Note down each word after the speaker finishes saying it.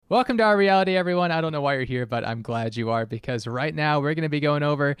Welcome to our reality, everyone. I don't know why you're here, but I'm glad you are because right now we're going to be going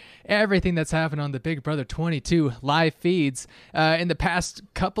over everything that's happened on the Big Brother 22 live feeds in the past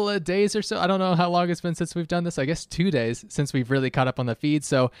couple of days or so. I don't know how long it's been since we've done this. I guess 2 days since we've really caught up on the feed.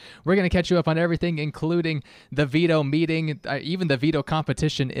 So we're going to catch you up on everything, including the veto meeting, even the veto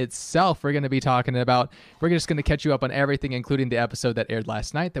competition itself. We're going to be talking about. We're just going to catch you up on everything, including the episode that aired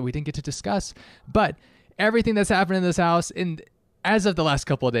last night that we didn't get to discuss. But everything that's happened in this house and as of the last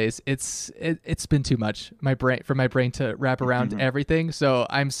couple of days, it's been too much for my brain to wrap around everything. So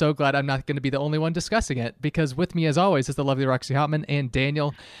I'm so glad I'm not going to be the only one discussing it, because with me as always is the lovely Roxy Hotman and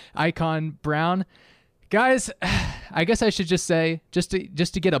Daniel Icon Brown. Guys, I guess I should just say, just to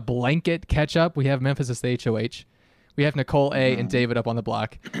get a blanket catch up, we have Memphis as the HOH. We have Nicole A and David up on the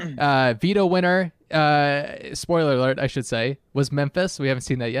block. Veto winner, spoiler alert, I should say, was Memphis. We haven't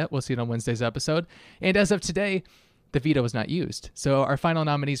seen that yet. We'll see it on Wednesday's episode. And as of today, the veto was not used. So our final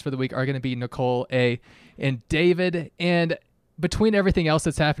nominees for the week are going to be Nicole A and David. And between everything else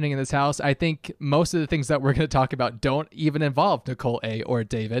that's happening in this house, I think most of the things that we're going to talk about don't even involve Nicole A or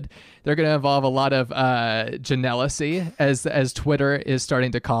David. They're going to involve a lot of jealousy, as Twitter is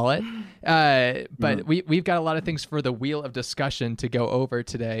starting to call it. But we've got a lot of things for the wheel of discussion to go over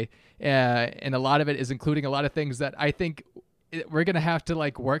today. And a lot of it is including a lot of things that I think we're going to have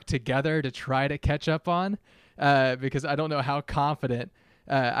to work together to try to catch up on. Because I don't know how confident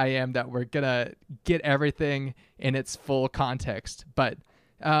I am that we're going to get everything in its full context. But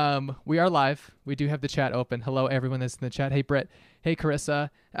we are live. We do have the chat open. Hello, everyone that's in the chat. Hey, Britt. Hey,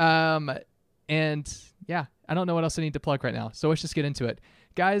 Carissa. And yeah, I don't know what else I need to plug right now. So let's just get into it.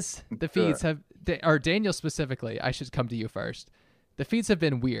 Guys, the feeds or Daniel specifically, I should come to you first. The feeds have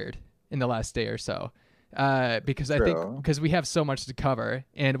been weird in the last day or so. Because True. I think because we have so much to cover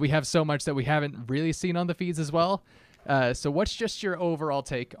and we have so much that we haven't really seen on the feeds as well. So what's just your overall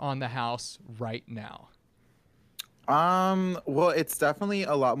take on the house right now? Well, it's definitely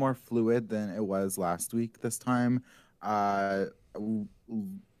a lot more fluid than it was last week this time. Last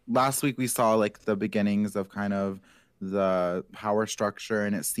week we saw the beginnings of kind of the power structure,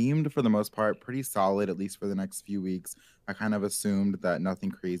 and it seemed for the most part pretty solid, at least for the next few weeks. I kind of assumed that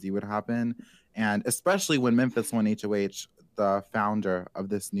nothing crazy would happen. And especially when Memphis won HOH, the founder of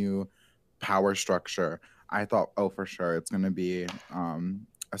this new power structure, I thought, oh, for sure, it's going to be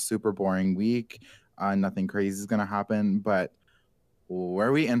a super boring week. Nothing crazy is going to happen. But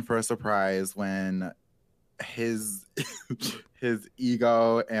were we in for a surprise when his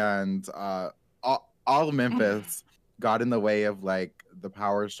ego and all Memphis got in the way of the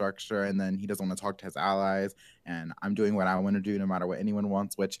power structure, and then he doesn't want to talk to his allies, and I'm doing what I want to do no matter what anyone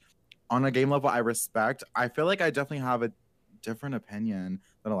wants, which on a game level I respect. I feel like I definitely have a different opinion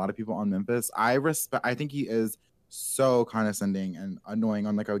than a lot of people on Memphis. I think he is so condescending and annoying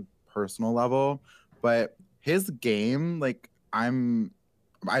on a personal level, but his game,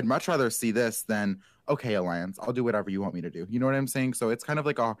 I'd much rather see this than, okay, Alliance, I'll do whatever you want me to do. You know what I'm saying? So it's kind of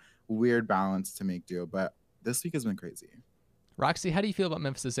a weird balance to make do, but this week has been crazy. Roxy, how do you feel about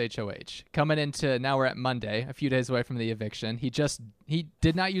Memphis' HOH? Coming into, now we're at Monday, a few days away from the eviction. He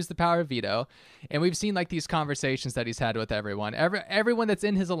did not use the power of veto. And we've seen these conversations that he's had with everyone. Everyone that's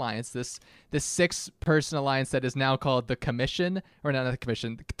in his alliance, this 6-person alliance that is now called the commission, or not the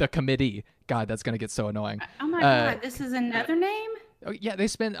commission, the committee. God, that's going to get so annoying. Oh my God, this is another name? Oh, yeah, they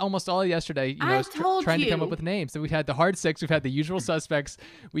spent almost all yesterday, trying to come up with names. So we've had the hard 6, we've had the usual suspects,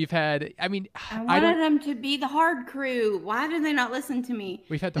 we've had, I wanted them to be the hard crew. Why did they not listen to me?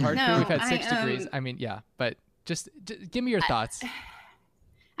 We've had the hard crew, we've had 6 degrees. Yeah, but just give me your thoughts.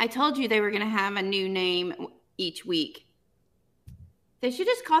 I told you they were going to have a new name each week. They should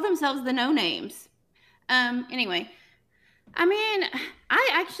just call themselves the No Names. Anyway. I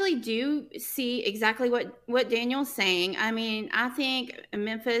actually do see exactly what Daniel's saying. I think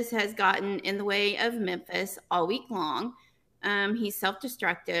Memphis has gotten in the way of Memphis all week long. He's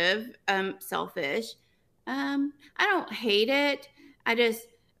self-destructive, selfish. I don't hate it. I just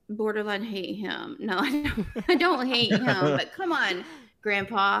borderline hate him. No, I don't hate him. But come on,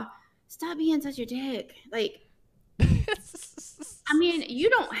 Grandpa, stop being such a dick. You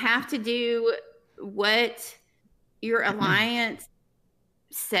don't have to do what your alliance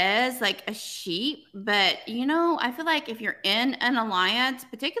says a sheep, but I feel like if you're in an alliance,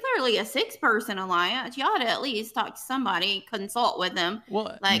 particularly a 6-person alliance, you ought to at least talk to somebody, consult with them.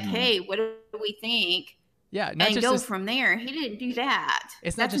 Well, hey, what do we think? Yeah, not and just go from there. He didn't do that.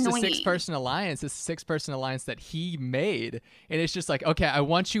 It's not just annoying. A 6-person alliance. It's a 6-person alliance that he made, and it's just okay, I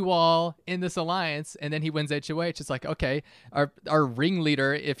want you all in this alliance, and then he wins HOH. It's okay, our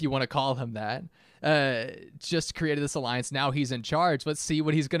ringleader, if you want to call him that, just created this alliance. Now he's in charge. Let's see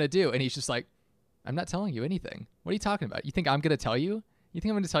what he's going to do. And he's just like, I'm not telling you anything. What are you talking about? You think I'm going to tell you? You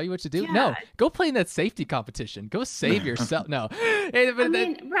think I'm going to tell you what to do? Yeah. No, go play in that safety competition. Go save yourself. No.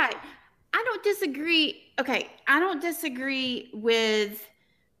 Right. I don't disagree. Okay. I don't disagree with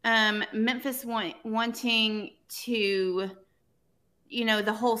Memphis wanting to,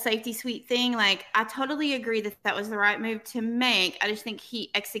 the whole safety suite thing. Like, I totally agree that was the right move to make. I just think he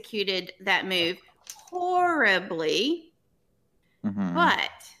executed that move horribly. Mhm.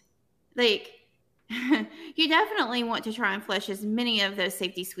 But, like, you definitely want to try and flush as many of those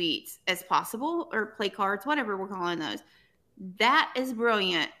safety suites as possible, or play cards, whatever we're calling those. That is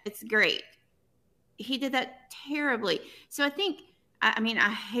brilliant. It's great. He did that terribly. So I think, I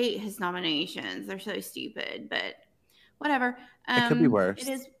hate his nominations. They're so stupid, but whatever. It could be worse.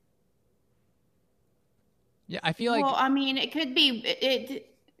 It is. Yeah, I feel like. Well, it could be.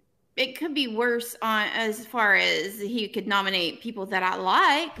 It could be worse on as far as he could nominate people that I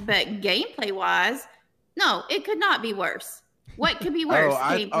like, but gameplay wise, no, it could not be worse. What could be worse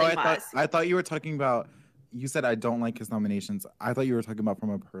gameplay wise? I thought you were talking about. You said I don't like his nominations. I thought you were talking about from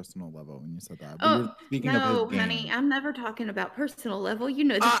a personal level when you said that. But you were speaking of his game. Honey, I'm never talking about personal level. You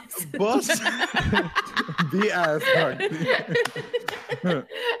know this. Bullshit. BS.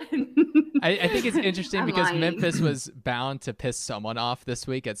 I think it's interesting because lying. Memphis was bound to piss someone off this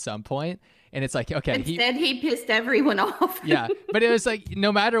week at some point. And it's like, okay. Instead, he pissed everyone off. Yeah. But it was like,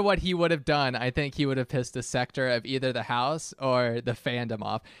 no matter what he would have done, I think he would have pissed a sector of either the house or the fandom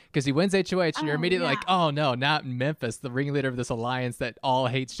off. Because he wins HOH and you're immediately like, oh no, not Memphis, the ringleader of this alliance that all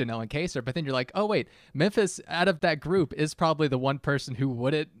hates Janelle and Kaser. But then you're like, oh wait, Memphis out of that group is probably the one person who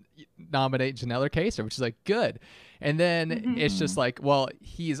wouldn't nominate Janelle or Kaser, which is like, good. And then it's just like, well,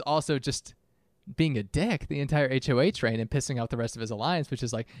 he's also just being a dick the entire HOH reign and pissing off the rest of his alliance, which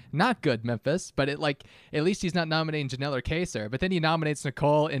is like not good, Memphis. But at least he's not nominating Janelle or Kaser. But then he nominates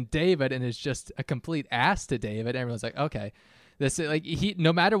Nicole and David and is just a complete ass to David. Everyone's like, okay, this is like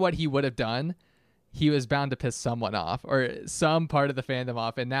no matter what he would have done, he was bound to piss someone off or some part of the fandom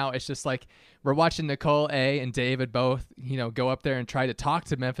off. And now it's just like we're watching Nicole A and David both, go up there and try to talk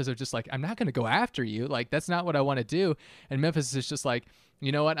to Memphis of just like, I'm not going to go after you. Like, that's not what I want to do. And Memphis is just like,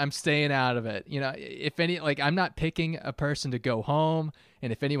 you know what? I'm staying out of it. If I'm not picking a person to go home.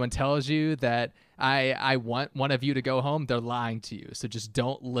 And if anyone tells you that I want one of you to go home, they're lying to you. So just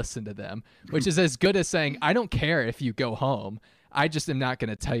don't listen to them, which is as good as saying, I don't care if you go home. I just am not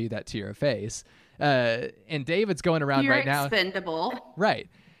going to tell you that to your face. And David's going around You're right now. Expendable. Right.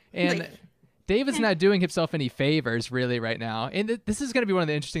 And David's not doing himself any favors really right now. And this is going to be one of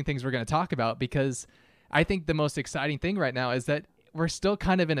the interesting things we're going to talk about, because I think the most exciting thing right now is that we're still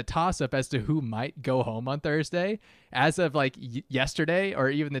kind of in a toss-up as to who might go home on Thursday. As of like yesterday or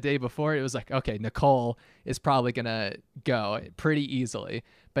even the day before, it was like, okay, Nicole is probably going to go pretty easily.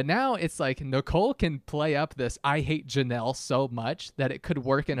 But now it's like Nicole can play up this I hate Janelle so much that it could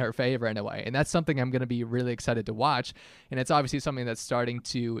work in her favor in a way. And that's something I'm going to be really excited to watch. And it's obviously something that's starting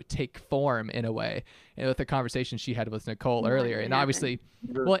to take form in a way. And with the conversation she had with Nicole earlier. And obviously,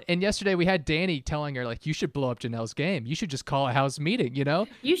 and yesterday we had Danny telling her, like, you should blow up Janelle's game. You should just call a house meeting,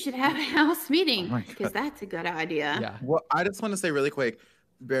 You should have a house meeting, because that's a good idea. Yeah. Well, I just want to say really quick,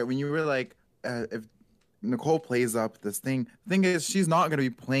 Barrett, when you were like, if Nicole plays up this thing, the thing is, she's not going to be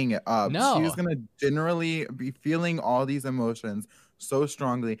playing it up. No. She's going to generally be feeling all these emotions so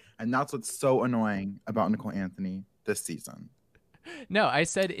strongly. And that's what's so annoying about Nicole Anthony this season. No, I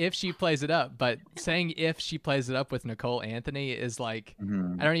said if she plays it up, but saying if she plays it up with Nicole Anthony is like,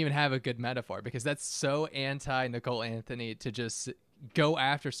 I don't even have a good metaphor, because that's so anti Nicole Anthony to just go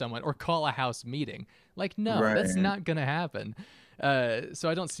after someone or call a house meeting. Like, no, that's not going to happen. So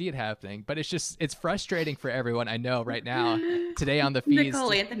I don't see it happening, but it's frustrating for everyone I know right now today on the feeds.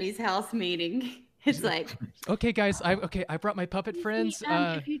 Nicole Anthony's house meeting. It's like, okay, guys, I brought my puppet friends.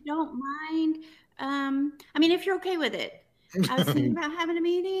 If you don't mind, if you're okay with it, I was thinking about having a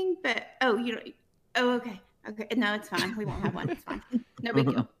meeting, but okay, no, it's fine. We won't have one. It's fine. No big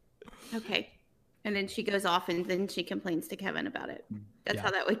deal. Okay. And then she goes off and then she complains to Kevin about it. That's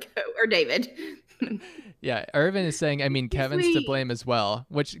how that would go. Or David. Yeah. Irvin is saying, Kevin's to blame as well,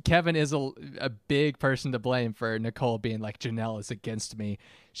 which Kevin is a big person to blame for Nicole being like, Janelle is against me.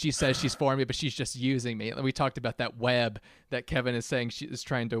 She says she's for me, but she's just using me. We talked about that web that Kevin is saying she is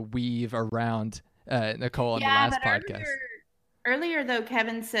trying to weave around Nicole on the last podcast. Earlier, though,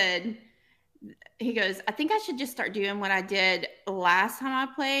 Kevin said, he goes, I think I should just start doing what I did last time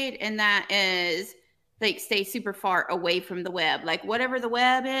I played, and that is like stay super far away from the web. Like whatever the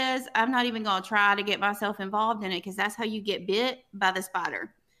web is, I'm not even going to try to get myself involved in it, because that's how you get bit by the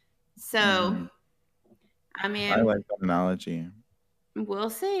spider. So I I mean, like that analogy, we'll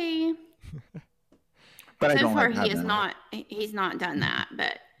see. but I So don't far, like Kevin. he's not done that.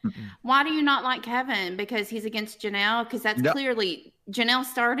 But Mm-mm. why do you not like Kevin? Because he's against Janelle? Because that's Yep. clearly Janelle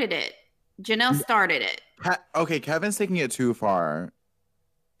started it. Janelle started it. Okay, Kevin's taking it too far,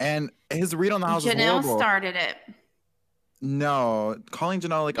 and his read on the house is Janelle horrible. started it. No, calling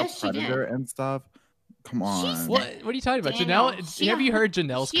Janelle like Yes, a she did. predator and stuff. Come on. What are you talking about? Daniel, Janelle, have you heard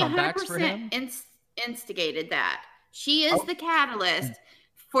Janelle's she comebacks for 100% him? Instigated that. She is Oh. the catalyst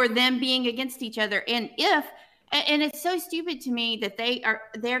for them being against each other. And it's so stupid to me that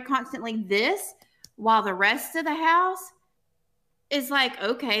they're constantly this while the rest of the house is like,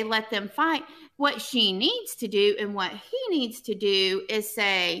 okay, let them fight. What she needs to do and what he needs to do is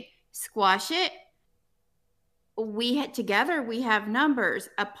say, squash it. Together we have numbers.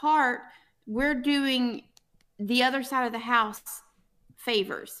 Apart, we're doing the other side of the house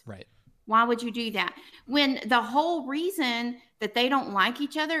favors. Right. Why would you do that? When the whole reason that they don't like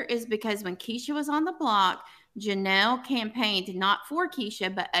each other is because when Keisha was on the block, Janelle campaigned not for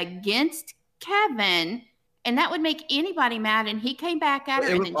Keisha, but against Kevin. And that would make anybody mad. And he came back at her,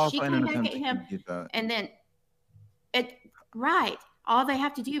 and then she came back at him. And then right. All they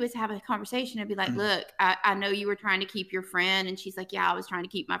have to do is have a conversation and be like, look, I know you were trying to keep your friend. And she's like, yeah, I was trying to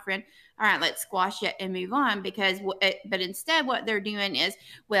keep my friend. All right, let's squash it and move on. But instead what they're doing is,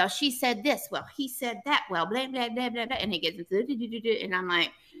 well, she said this. Well, he said that. Well, blah, blah, blah, blah, blah. And he gets, and I'm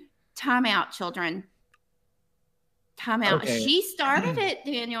like, time out, children. Time out. Okay. She started it,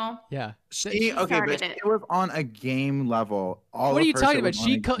 Daniel. Yeah. She was on a game level. What are you talking about?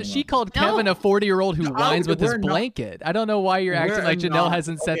 She called Kevin a 40-year-old who whines with his blanket. I don't know why you're acting like Janelle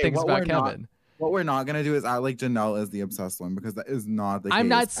hasn't said things about Kevin. What we're not gonna do is act like Janelle is the obsessed one, because that is not the case. I'm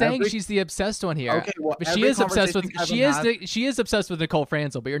not saying she's the obsessed one here. Okay, well, but she is obsessed with she is obsessed with Nicole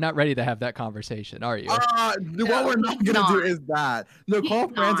Franzel, but you're not ready to have that conversation, are you? What we're not gonna do is that. Nicole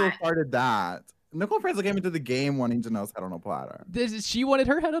Franzel started that. Nicole Franzel came into the game wanting Janelle's head on a platter. She wanted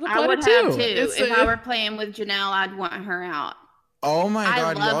her head on a platter I would too. have too. If I were playing with Janelle, I'd want her out. Oh my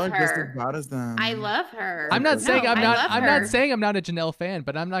God, y'all are her. just as bad as them. I love her. I'm not saying I'm not saying I'm not a Janelle fan,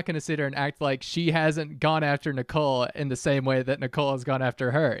 but I'm not going to sit here and act like she hasn't gone after Nicole in the same way that Nicole has gone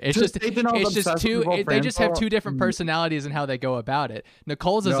after her. It's just they just have two different personalities in how they go about it.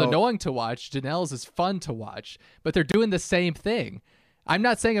 Nicole's is annoying to watch, Janelle's is fun to watch, but they're doing the same thing. I'm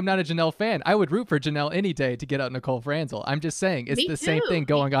not saying I'm not a Janelle fan. I would root for Janelle any day to get out Nicole Franzel. I'm just saying it's the same thing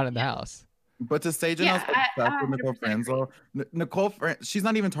going on in the house. But to say Janelle's obsessed with Nicole Franzel, she's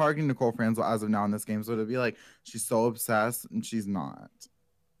not even targeting Nicole Franzel as of now in this game. So to be like, she's so obsessed, and she's not.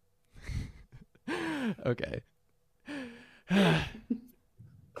 Okay.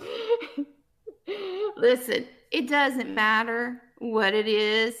 Listen, it doesn't matter what it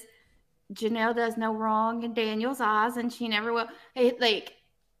is. Janelle does no wrong in Daniel's eyes, and she never will.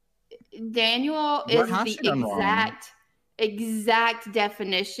 Daniel is the exact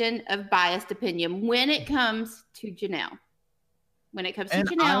definition of biased opinion when it comes to Janelle.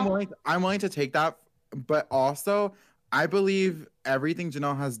 I'm willing to take that, but also I believe everything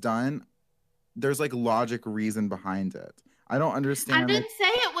Janelle has done, there's like logic reason behind it. I don't understand. I didn't say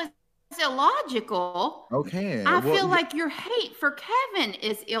it was illogical. Okay. I feel like your hate for Kevin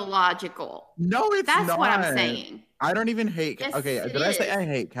is illogical. No, That's not. what I'm saying. I don't even hate. Yes, okay, did I say I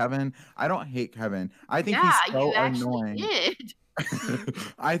hate Kevin? I don't hate Kevin. I think he's so annoying. Did.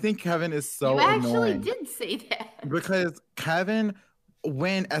 I think Kevin is so annoying. You annoying. actually did say that. Because Kevin,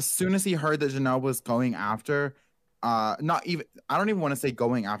 as soon as he heard that Janelle was going after, I don't even want to say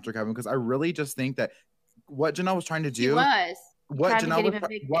going after Kevin, because I really just think that what Janelle was trying to do. What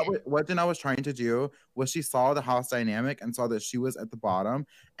Janelle was trying to do was she saw the house dynamic and saw that she was at the bottom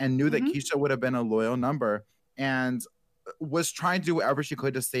and knew that Keisha would have been a loyal number and was trying to do whatever she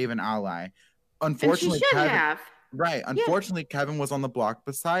could to save an ally. Unfortunately, and she should have. Right. Unfortunately, Kevin was on the block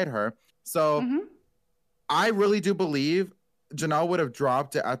beside her. So I really do believe Janelle would have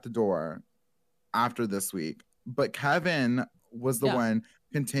dropped it at the door after this week. But Kevin was the one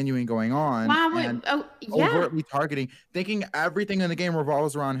continuing going on overtly targeting, thinking everything in the game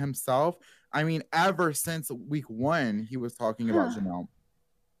revolves around himself. I mean, ever since week 1, he was talking about Janelle.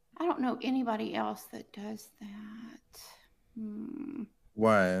 I don't know anybody else that does that.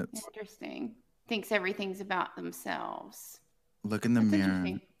 What? Interesting. Thinks everything's about themselves. Look in the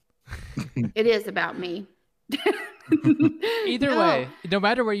mirror. It is about me. Either No, way, no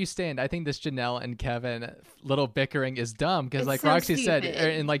matter where you stand, I think this Janelle and Kevin little bickering is dumb because, it's like so Roxy said,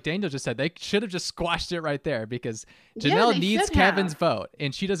 stupid. and like Daniel just said, they should have just squashed it right there because Yeah, Janelle they needs should Kevin's have. vote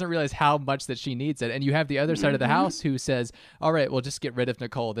and she doesn't realize how much that she needs it. And you have the other side of the Mhm. house who says, all right, we'll just get rid of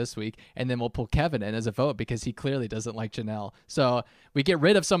Nicole this week and then we'll pull Kevin in as a vote because he clearly doesn't like Janelle. So we get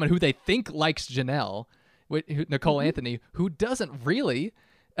rid of someone who they think likes Janelle, Nicole Anthony, who doesn't really.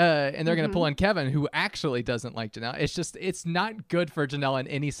 And they're going to pull in Kevin, who actually doesn't like Janelle. It's not good for Janelle in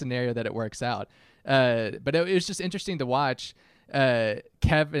any scenario that it works out. But it was just interesting to watch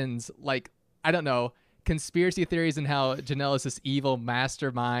Kevin's, like, I don't know, conspiracy theories and how Janelle is this evil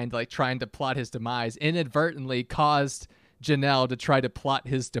mastermind, like trying to plot his demise, inadvertently caused Janelle to try to plot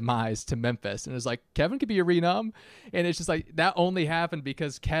his demise to Memphis. And it was like, Kevin could be a renom. And it's just like, that only happened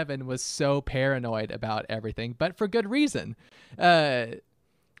because Kevin was so paranoid about everything, but for good reason.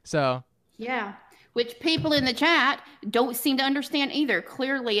 So Yeah. Which people in the chat don't seem to understand either.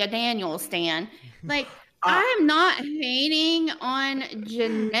 Clearly a Daniel stan. Like, I'm not hating on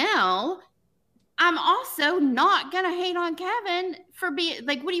Janelle. I'm also not gonna hate on Kevin for being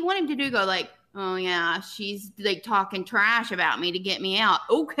like, what do you want him to do? Go like, oh yeah, she's like talking trash about me to get me out.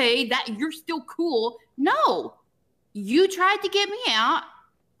 Okay, that you're still cool. No, you tried to get me out.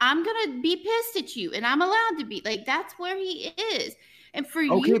 I'm gonna be pissed at you, and I'm allowed to be like, that's where he is. And for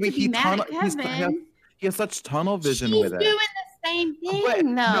Okay, you but to be mad at Kevin, he has such tunnel vision she's with it. doing the same But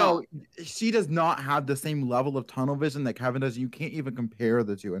thing, though. no, she does not have the same level of tunnel vision that Kevin does. You can't even compare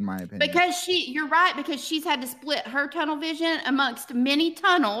the two, in my opinion. Because you're right, because she's had to split her tunnel vision amongst many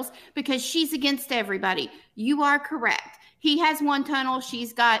tunnels because she's against everybody. You are correct. He has one tunnel,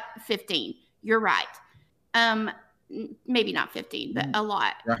 she's got 15. You're right. Maybe not 15, but a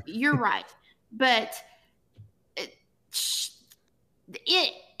lot. Right. You're right. But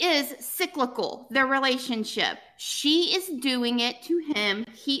it is cyclical, their relationship. She is doing it to him.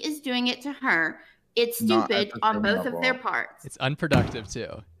 He is doing it to her. It's Not at stupid the on same both level. of their parts. it's unproductive too.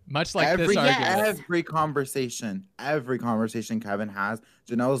 Much like every, this argument. every conversation Kevin has,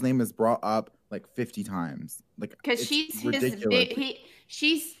 Janelle's name is brought up like 50 times. Like, Because it's she's ridiculous.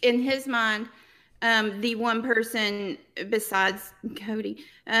 she's in his mind the one person besides Cody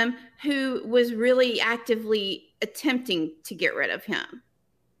who was really actively attempting to get rid of him.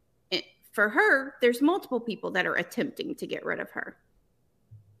 For her, there's multiple people that are attempting to get rid of her.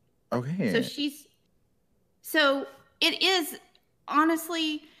 Okay. So it is,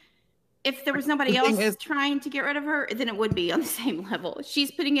 honestly, if there was nobody The else thing is- trying to get rid of her, then it would be on the same level.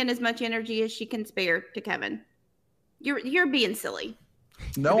 She's putting in as much energy as she can spare to Kevin. You're being silly.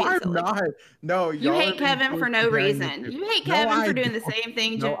 No, being I'm silly. not. No, You y'all hate are Kevin being for no comparing the reason. two. You hate No, Kevin I for doing the don't. same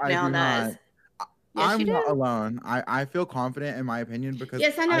thing No, I do Janelle not. does. Yes, I'm you not do. alone. I feel confident in my opinion because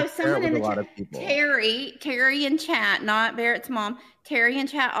Yes, I know. share Someone it in with the a lot chat, of people. Terry in chat, not Barrett's mom. Terry in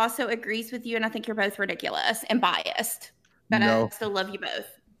chat also agrees with you, and I think you're both ridiculous and biased. But No. I still love you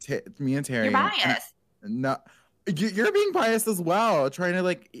both. Me and Terry. You're biased. No, you're being biased as well, trying to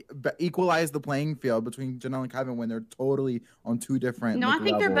like equalize the playing field between Janelle and Kevin when they're totally on two different. No, like, I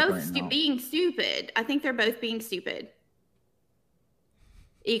think they're levels both right now. being stupid. I think they're both being stupid.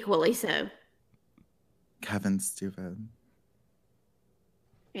 Equally so. Kevin's stupid.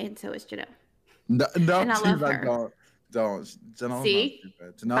 And so is Janelle. No, And I love Janelle, her. don't. Janelle's See? not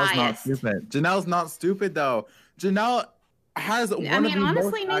stupid. Janelle's not Biased. stupid. Janelle's not stupid though. Janelle has one I mean, of the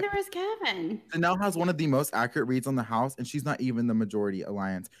honestly, most neither is Kevin. Janelle has one of the most accurate reads on the house, and she's not even the majority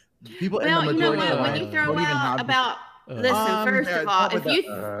alliance. People in the Well, you know majority what? When alliance you throw don't even have out the- about listen, first yeah, of all, stop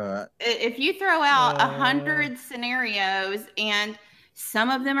with if you throw out Uh. 100 scenarios and some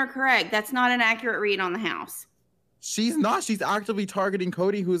of them are correct, that's not an accurate read on the house. She's not. She's actively targeting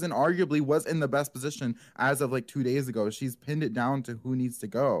Cody, who's arguably was in the best position as of like 2 days ago. She's pinned it down to who needs to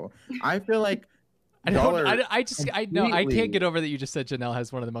go. I feel like I can't completely- get over that you just said Janelle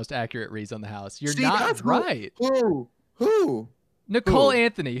has one of the most accurate reads on the house. You're She not does. right. Who? Nicole Who?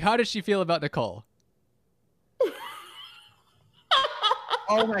 Anthony, how does she feel about Nicole?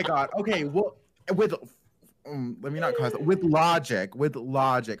 Oh my God. Okay. Well, let me not cuss. With logic.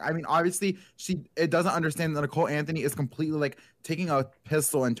 I mean, obviously, it doesn't understand that Nicole Anthony is completely like taking a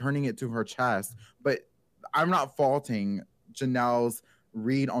pistol and turning it to her chest. But I'm not faulting Janelle's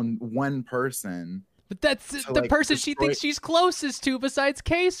read on one person. But that's To, the like, person she destroy- thinks she's closest to besides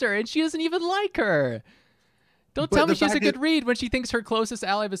Kaser, and she doesn't even like her. Don't But tell me the she has a fact good is- read when she thinks her closest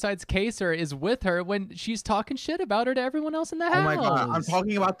ally besides Kaser is with her when she's talking shit about her to everyone else in the house. Oh my God. I'm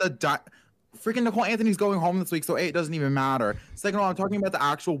talking about freaking Nicole Anthony's going home this week, so it doesn't even matter. Second of all, I'm talking about the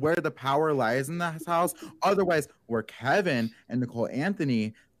actual where the power lies in this house. Otherwise, where Kevin and Nicole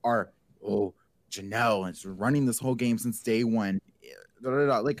Anthony are Janelle is running this whole game since day one.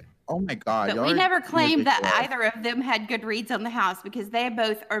 Like, oh my God. But y'all we are never claimed that ridiculous. either of them had good reads on the house because they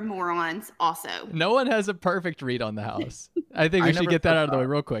both are morons also. No one has a perfect read on the house. I think we should never get that said out of the way that.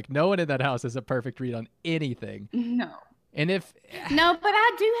 real quick. No one in that house has a perfect read on anything. No. And if No, but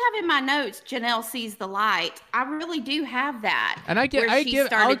I do have in my notes, Janelle sees the light. I really do have that. And I get- where I she give-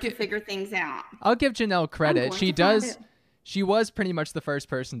 started I'll to get- figure things out. I'll give Janelle I'm credit. going She to find does. it. She was pretty much the first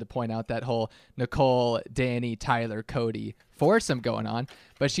person to point out that whole Nicole, Danny, Tyler, Cody foursome going on,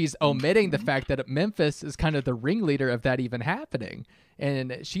 but she's omitting the fact that Memphis is kind of the ringleader of that even happening,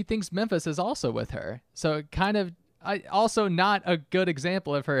 and she thinks Memphis is also with her. So kind of also not a good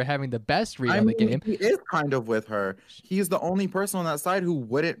example of her having the best read on the game. He is kind of with her. He's the only person on that side who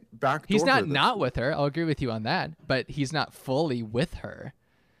wouldn't backdoor He's her not this not week. with her. I'll agree with you on that, but he's not fully with her.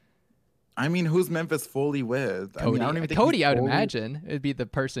 I mean, who's Memphis fully with? Cody, I mean, I don't even think Cody, he's I would fully- imagine it'd be the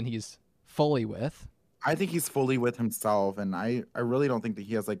person he's fully with. I think he's fully with himself, and I really don't think that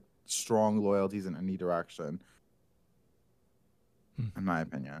he has like strong loyalties in any direction. In my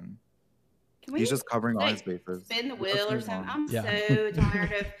opinion, Can we he's just covering all like, his bases. spin the Let's wheel or move something? on. I'm Yeah. so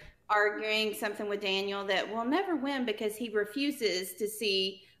tired of arguing something with Daniel that we'll never win because he refuses to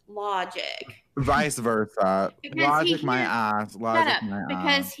see logic. Vice versa. Because he Logic my hears- ass. Shut Logic up, my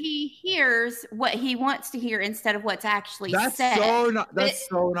because ass. he hears what he wants to hear instead of what's actually That's said. so not. But That's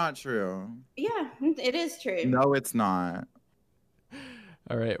so not true. yeah, it is true. No, it's not.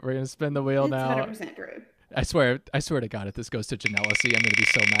 All right, we're gonna spin the wheel it's now. 100% true. I swear to God, if this goes to Janelle-y, I'm gonna be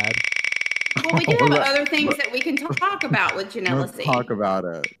so mad. Well, we do have Let- other things that we can talk about with Let's Janelle. talk about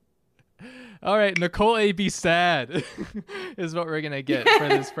it. All right, Nicole A. Be sad is what we're gonna get for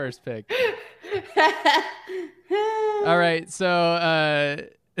this first pick. All right, so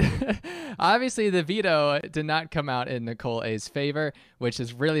obviously the veto did not come out in Nicole A's favor, which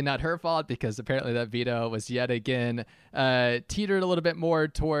is really not her fault because apparently that veto was yet again teetered a little bit more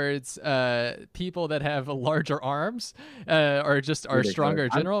towards people that have larger arms or just are Ridiculous. stronger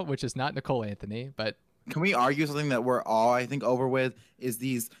in general, which is not Nicole Anthony, but Can we argue something that we're all, I think, over with is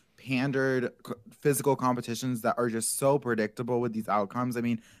these pandered physical competitions that are just so predictable with these outcomes? I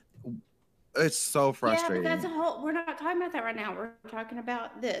mean, it's so frustrating. Yeah, but that's a whole. We're not talking about that right now. We're talking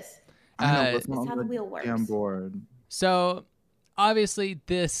about this. I know, Uh, let's That's not how on the wheel works. damn board. So obviously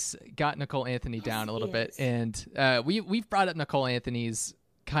this got Nicole Anthony down a little bit, Yes. and we've brought up Nicole Anthony's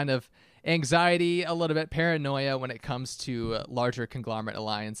kind of anxiety, a little bit paranoia when it comes to larger conglomerate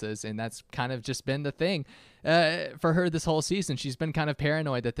alliances, and that's kind of just been the thing for her this whole season. She's been kind of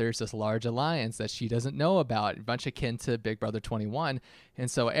paranoid that there's this large alliance that she doesn't know about, a bunch akin to Big Brother 21, and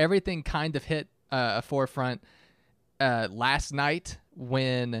so everything kind of hit a forefront last night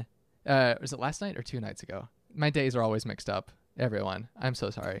when was it last night or 2 nights ago? My days are always mixed up. Everyone, I'm so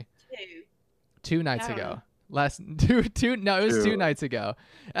sorry. 2 nights I don't ago. know. Last two. No, it was 2 Two. nights ago.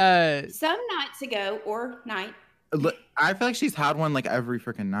 Some nights ago or night. Look, I feel like she's had one like every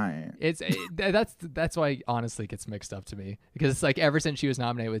freaking night. That's why it honestly gets mixed up to me, because it's like ever since she was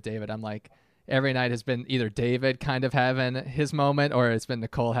nominated with David, I'm like every night has been either David kind of having his moment or it's been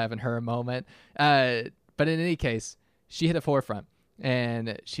Nicole having her moment. But in any case, she hit a forefront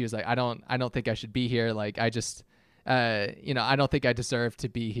and she was like, I don't think I should be here. Like I just I don't think I deserve to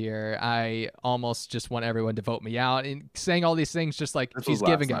be here. I almost just want everyone to vote me out, and saying all these things just like This she's was last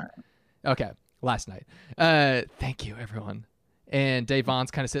giving up. night. Okay, last night. Thank you, everyone. And Dave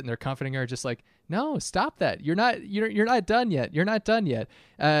Vaughn's kind of sitting there comforting her, just like, no, stop that. You're not done yet. You're not done yet.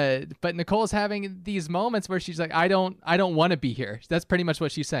 But Nicole's having these moments where she's like, I don't want to be here. That's pretty much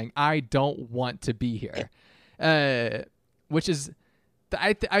what she's saying. I don't want to be here. Which is,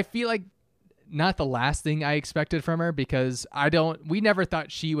 I feel like not the last thing I expected from her, because we never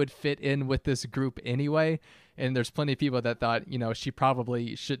thought she would fit in with this group anyway. And there's plenty of people that thought, she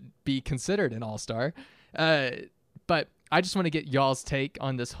probably should be considered an all-star. But I just want to get y'all's take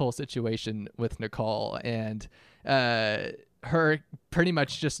on this whole situation with Nicole and her pretty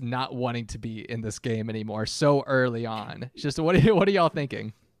much just not wanting to be in this game anymore so early on. Just what are y'all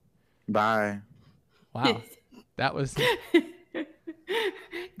thinking? Bye. Wow. That was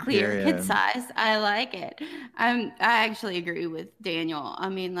Clear, Period. concise. I like it. I actually agree with Daniel. I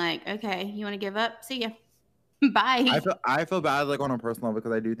mean, like, okay, you want to give up? See ya. Bye. I feel bad like on a personal level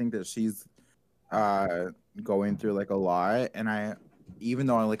because I do think that she's going through like a lot, and even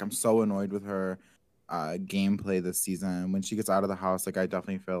though I'm so annoyed with her gameplay this season, when she gets out of the house, like I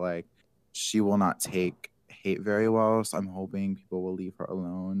definitely feel like she will not take hate very well. So I'm hoping people will leave her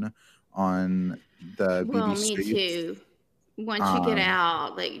alone on the Well, BB me streets. too. Once you get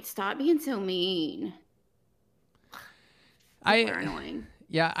out, like, stop being so mean. People are annoying.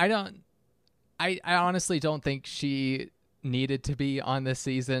 Yeah, I I honestly don't think she needed to be on this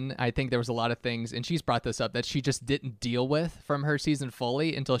season. I think there was a lot of things, and she's brought this up, that she just didn't deal with from her season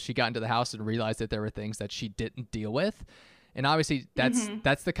fully until she got into the house and realized that there were things that she didn't deal with. And obviously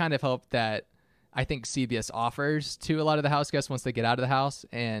that's the kind of hope that I think CBS offers to a lot of the house guests once they get out of the house.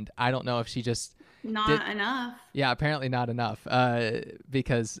 And I don't know if she just not enough. Yeah, apparently not enough,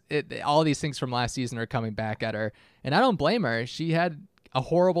 because all these things from last season are coming back at her. And I don't blame her. She had a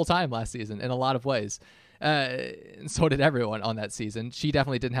horrible time last season in a lot of ways. And so did everyone on that season. She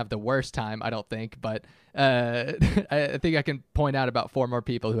definitely didn't have the worst time, I don't think. But I think I can point out about 4 more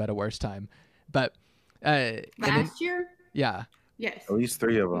people who had a worse time. But last year? Yeah. Yes. At least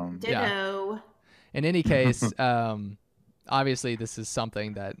 3 of them. Ditto. Yeah. In any case, obviously this is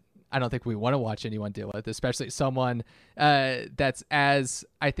something that I don't think we want to watch anyone deal with, especially someone that's as,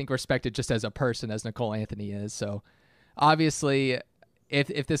 I think, respected just as a person as Nicole Anthony is. So obviously,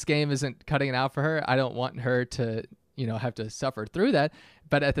 if this game isn't cutting it out for her, I don't want her to, have to suffer through that.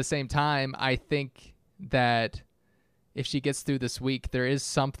 But at the same time, I think that if she gets through this week, there is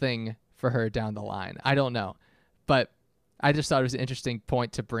something for her down the line. I don't know. But I just thought it was an interesting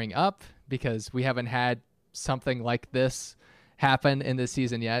point to bring up because we haven't had something like this happen in this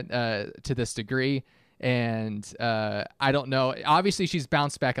season yet to this degree. And I don't know. Obviously, she's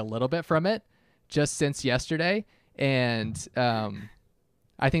bounced back a little bit from it just since yesterday. And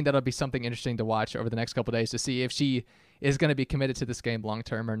I think that'll be something interesting to watch over the next couple of days to see if she is going to be committed to this game long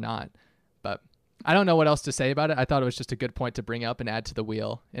term or not. But I don't know what else to say about it. I thought it was just a good point to bring up and add to the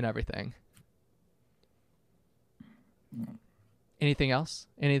wheel and everything. Anything else?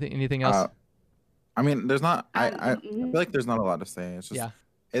 Anything else? I mean, there's not. I feel like there's not a lot to say. It's just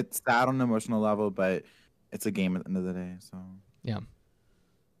it's sad on an emotional level, but it's a game at the end of the day. So yeah.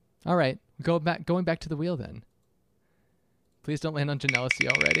 All right, going back to the wheel then. Please don't land on Janelle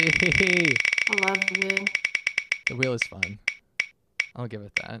already. I love the wheel. The wheel is fun. I'll give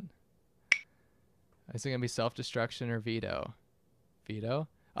it that. Is it gonna be self-destruction or veto? Veto?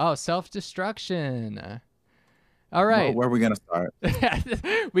 Oh, self-destruction. All right. Well, where are we going to start?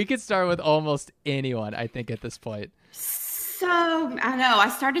 We could start with almost anyone, I think, at this point. So, I know. I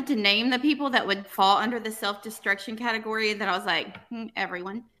started to name the people that would fall under the self-destruction category, and then I was like,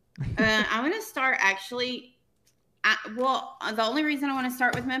 everyone. I'm going to start actually. The only reason I want to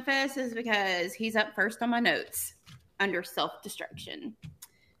start with Memphis is because he's up first on my notes under self-destruction.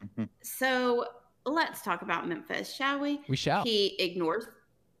 So, let's talk about Memphis, shall we? We shall. He ignores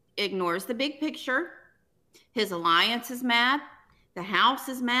the big picture. His alliance is mad. The house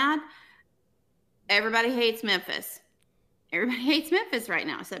is mad. Everybody hates Memphis. Everybody hates Memphis right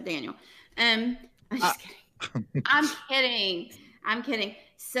now, except Daniel. I'm just kidding. I'm kidding.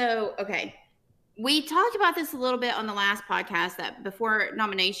 So, okay. We talked about this a little bit on the last podcast that before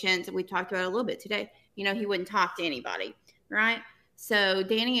nominations, we talked about it a little bit today. He wouldn't talk to anybody, right? So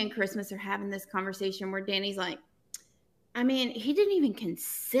Danny and Christmas are having this conversation where Danny's like, he didn't even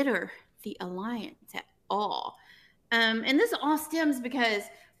consider the alliance at all. And this all stems because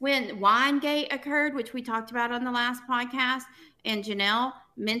when Winegate occurred, which we talked about on the last podcast, and Janelle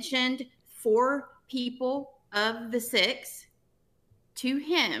mentioned 4 people of the 6 to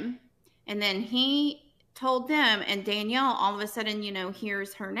him, and then he told them, and Danielle all of a sudden,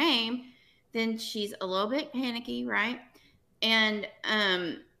 hears her name, then she's a little bit panicky, right? And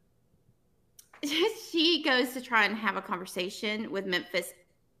she goes to try and have a conversation with Memphis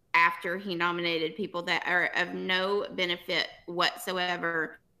after he nominated people that are of no benefit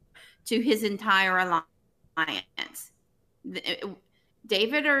whatsoever to his entire alliance.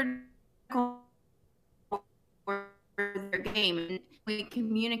 David or their game, and we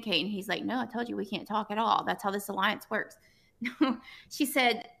communicate, and he's like, no, I told you we can't talk at all. That's how this alliance works. She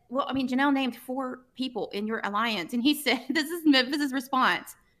said, well, Janelle named 4 people in your alliance, and he said, this is Memphis's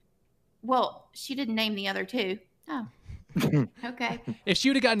response. Well, she didn't name the other 2. Oh. Okay. If she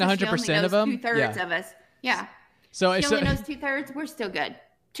would have gotten 100% of them, 2/3 of us. Yeah. So she only knows 2/3. We're still good.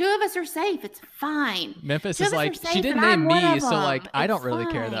 2 of us are safe. It's fine. Memphis is like, she didn't name me, so I don't really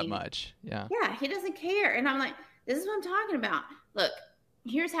care that much. Yeah. Yeah, he doesn't care, and I'm like, this is what I'm talking about. Look,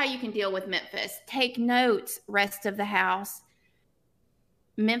 here's how you can deal with Memphis. Take notes, rest of the house.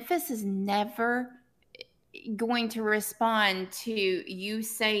 Memphis is never going to respond to you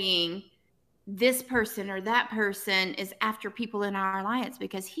saying this person or that person is after people in our alliance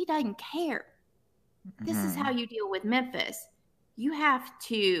because he doesn't care. This is how you deal with Memphis. You have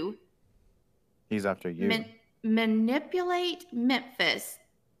to he's after you. Manipulate Memphis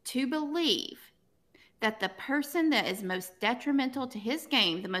to believe that the person that is most detrimental to his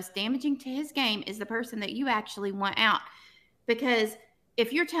game, the most damaging to his game, is the person that you actually want out. Because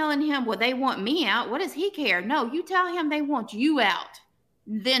if you're telling him, well, they want me out, what does he care? No, you tell him they want you out.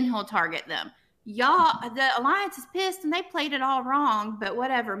 Then he'll target them. Y'all, the Alliance is pissed and they played it all wrong, but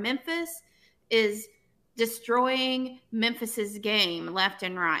whatever. Memphis is destroying Memphis's game left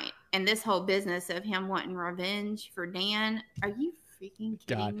and right. And this whole business of him wanting revenge for Dan, are you freaking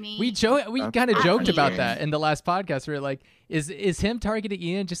kidding me? We kind of joked about weird. that in the last podcast. We were like, is him targeting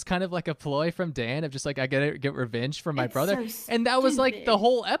Ian just kind of like a ploy from Dan of just like, I gotta get revenge for my It's brother? so And that was like the stupid.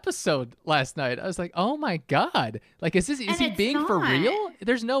 whole episode last night. I was like, oh my God. Like, is And he it's being for not. real?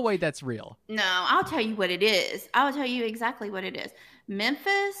 There's no way that's real. No, I'll tell you what it is. I'll tell you exactly what it is.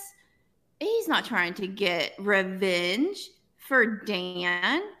 Memphis, he's not trying to get revenge for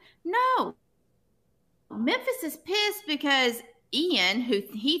Dan. No. Memphis is pissed because Ian, who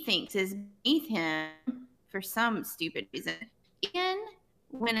he thinks is beneath him for some stupid reason, Ian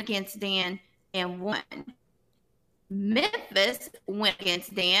went against Dan and won. Memphis went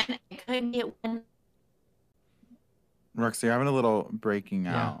against Dan and couldn't get one. Roxy, you're having a little breaking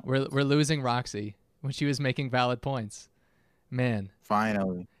Yeah, out. we're losing Roxy when she was making valid points. Man.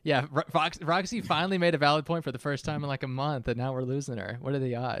 Finally. Yeah, Roxy finally made a valid point for the first time in like a month, and now we're losing her. What are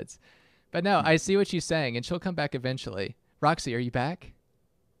the odds? But no, I see what she's saying, and she'll come back eventually. Roxy, are you back?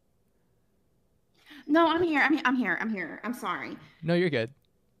 No, I'm here. I'm here. I'm sorry. No, you're good.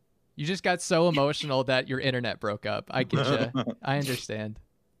 You just got so emotional that your internet broke up. I get you. I understand.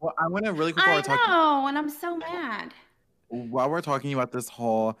 Well, I want to really quick I know, and I'm so mad. while we're talking about this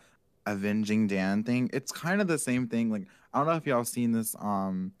whole avenging Dan thing, it's kind of the same thing. Like, I don't know if y'all seen this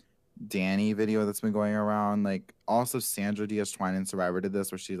Danny video that's been going around. Like, also Sandra Diaz-Twine in Survivor did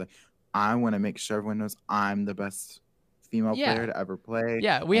this, where she's like, I want to make sure everyone knows I'm the best female Yeah. player to ever play.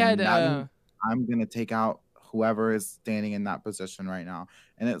 Yeah, we And had that means I'm gonna take out whoever is standing in that position right now.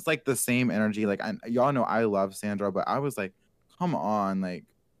 And it's like the same energy. Like, y'all know I love Sandra, but I was like, come on, like,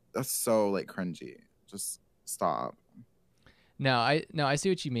 that's so like cringy. Just stop. No, I see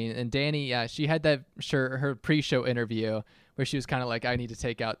what you mean. And Danny, yeah, she had that her pre-show interview where she was kind of like, I need to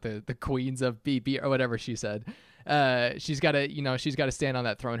take out the queens of BB or whatever she said. She's got to stand on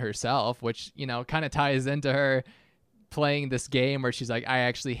that throne herself, which, kind of ties into her playing this game where she's like, I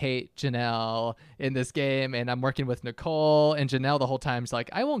actually hate Janelle in this game, and I'm working with Nicole, and Janelle the whole time's like,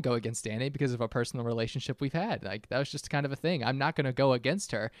 I won't go against Danny because of a personal relationship we've had. Like, that was just kind of a thing. I'm not going to go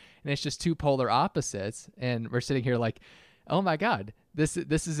against her. And it's just two polar opposites. And we're sitting here like, oh my God, this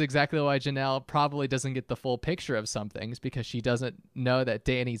is exactly why Janelle probably doesn't get the full picture of some things, because she doesn't know that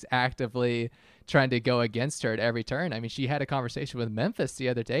Danny's actively trying to go against her at every turn. I mean, she had a conversation with Memphis the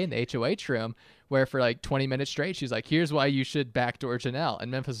other day in the HOH room where for like 20 minutes straight, she's like, here's why you should backdoor Janelle. And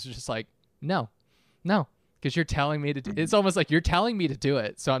Memphis was just like, no, because you're telling me to do. It's almost like you're telling me to do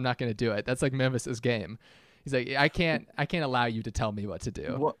it, so I'm not going to do it. That's like Memphis's game. He's like, I can't allow you to tell me what to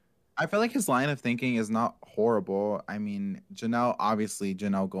do. Well, I feel like his line of thinking is not horrible. I mean,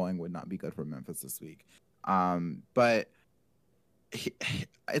 Janelle going would not be good for Memphis this week. But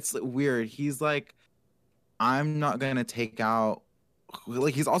it's weird. He's like, I'm not gonna take out.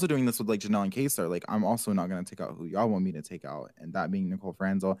 Like, he's also doing this with like Janelle and Kaysar. Like, I'm also not gonna take out who y'all want me to take out, and that being Nicole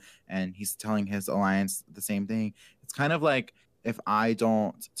Franzel. And he's telling his alliance the same thing. It's kind of like, if I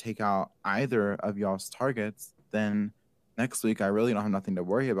don't take out either of y'all's targets, then next week I really don't have nothing to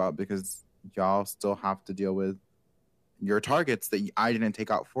worry about, because y'all still have to deal with your targets that I didn't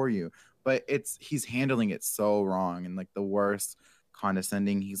take out for you. But he's handling it so wrong, and like the worst,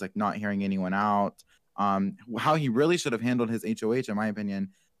 condescending. He's like not hearing anyone out. How he really should have handled his HOH, in my opinion,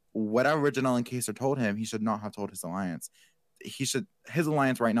 whatever Janelle and Kaysar told him, he should not have told his alliance. His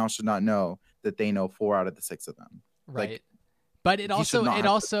alliance right now should not know that they know 4 out of the 6 of them. Right. Like, but it he should not have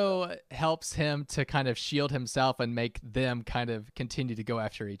also helps him to kind of shield himself and make them kind of continue to go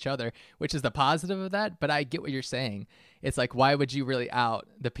after each other, which is the positive of that. But I get what you're saying. It's like, why would you really out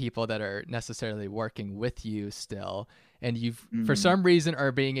the people that are necessarily working with you still? And you've, for some reason,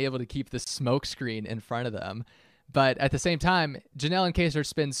 are being able to keep the smoke screen in front of them. But at the same time, Janelle and Kaysar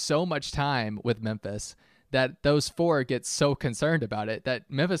spend so much time with Memphis that those 4 get so concerned about it that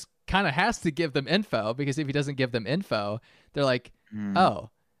Memphis kind of has to give them info, because if he doesn't give them info, they're like, oh,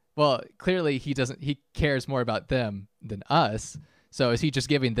 well, clearly he cares more about them than us. So is he just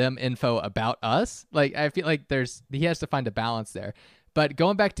giving them info about us? Like, I feel like he has to find a balance there. But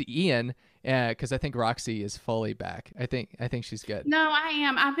going back to Ian, because I think Roxy is fully back. I think she's good. No, I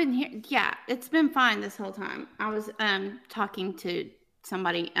am. I've been here. Yeah, it's been fine this whole time. I was talking to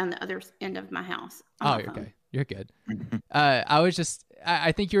somebody on the other end of my house. Oh, you're okay. You're good. I was just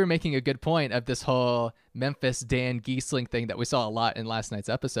I think you were making a good point of this whole Memphis Dan Giesling thing that we saw a lot in last night's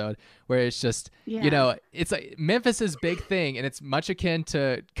episode, where it's just, it's like Memphis's big thing, and it's much akin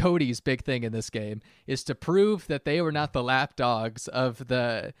to Cody's big thing in this game, is to prove that they were not the lapdogs of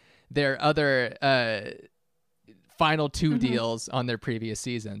their other final two deals on their previous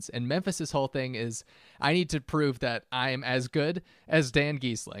seasons. And Memphis's whole thing is, I need to prove that I'm as good as Dan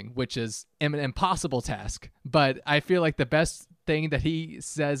Giesling, which is an impossible task. But I feel like the best thing that he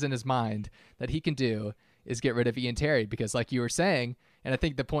says in his mind that he can do is get rid of Ian Terry, because like you were saying, and I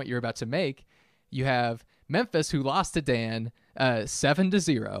think the point you're about to make, you have Memphis, who lost to Dan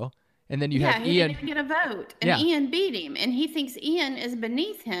 7-0. And then you have he Ian. Didn't get a vote, and Ian beat him, and he thinks Ian is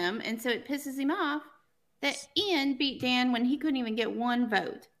beneath him, and so it pisses him off that Ian beat Dan when he couldn't even get one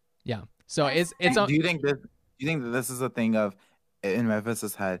vote. Yeah. So it's. Do you think that this is a thing of in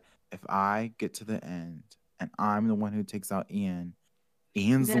Memphis's head? If I get to the end and I'm the one who takes out Ian,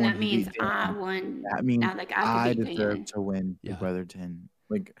 Ian's then the one that who means beat Dan. I won. That means like I beat deserve Dan. to win Big Brother 10.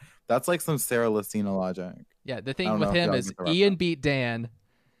 Like that's like some Sarah Lacina logic. Yeah. The thing with him is Ian beat Dan,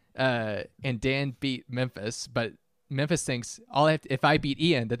 and Dan beat Memphis, but Memphis thinks if I beat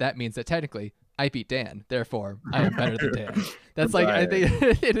Ian, that means that technically I beat Dan, therefore I am better than Dan. That's like, I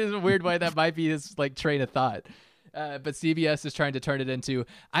think it is a weird way that might be his like train of thought. But CBS is trying to turn it into,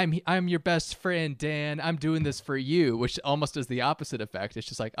 I'm your best friend, Dan. I'm doing this for you, which almost is the opposite effect. It's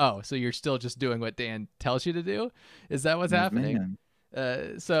just like, oh, so you're still just doing what Dan tells you to do? Is that what's happening?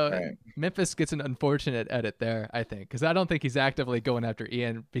 Right. Memphis gets an unfortunate edit there, I think, because I don't think he's actively going after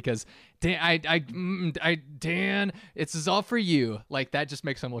Ian, because Dan, Dan, it's all for you. Like that just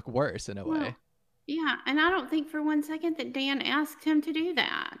makes him look worse in a way. Yeah, and I don't think for one second that Dan asked him to do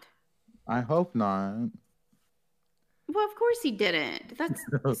that. I hope not. Well, of course he didn't. That's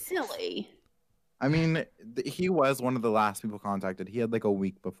silly. I mean, he was one of the last people contacted. He had like a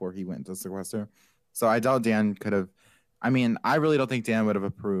week before he went to sequester. So I doubt Dan could have. I mean, I really don't think Dan would have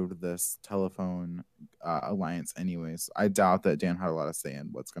approved this telephone alliance anyways. I doubt that Dan had a lot of say in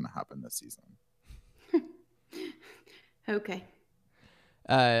what's going to happen this season. Okay.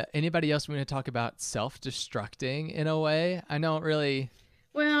 Anybody else want to talk about self-destructing in a way? I don't really.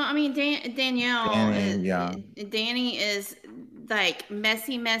 Well, I mean, Danielle, Danny is like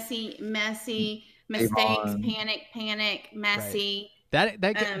messy, mistakes, panic, messy. Right.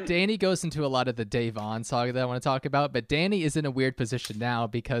 That Danny goes into a lot of the Da'Vonne saga that I want to talk about, but Danny is in a weird position now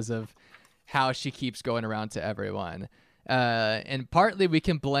because of how she keeps going around to everyone. And partly we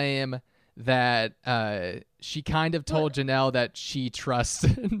can blame that she kind of told Janelle that she trusts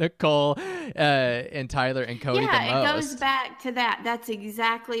Nicole and Tyler and Cody the most. Yeah, it goes back to that. That's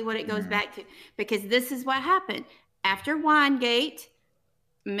exactly what it goes back to, because this is what happened. After Winegate,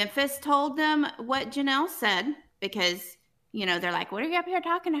 Memphis told them what Janelle said, because, you know, they're like, what are you up here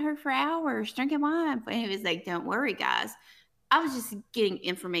talking to her for hours, drinking wine? And he was like, don't worry, guys. I was just getting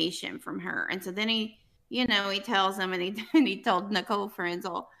information from her. And so then he tells them, and he told Nicole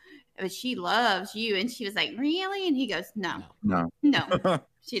Frenzel, but she loves you. And she was like, really? And he goes, no,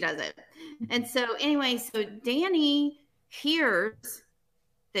 she doesn't. And so anyway, so Danny hears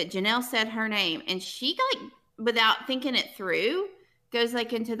that Janelle said her name, and she, like, without thinking it through, goes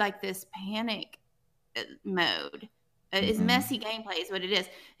like into like this panic mode. It's messy gameplay is what it is.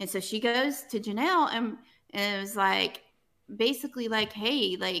 And so she goes to Janelle and it was like, basically like,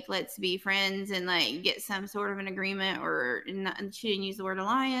 hey, like, let's be friends and like get some sort of an agreement, or not, she didn't use the word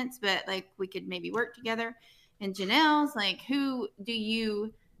alliance, but like we could maybe work together. And Janelle's like, who do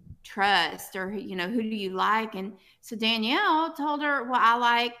you trust, or, you know, who do you like? And so Danielle told her, well, I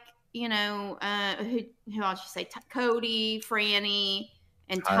like, you know, who else you say, Cody, Franny,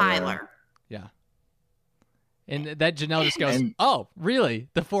 and Tyler. Yeah. And that Janelle just goes, oh, really?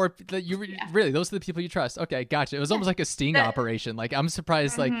 Really? Those are the people you trust? Okay, gotcha. It was almost like a sting operation. Like, I'm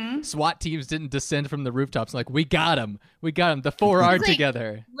surprised, like, SWAT teams didn't descend from the rooftops. Like, we got him. The four are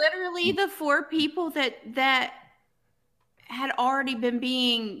together. Literally the four people that had already been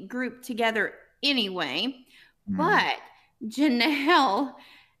being grouped together anyway. But Janelle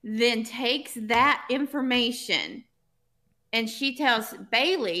then takes that information and she tells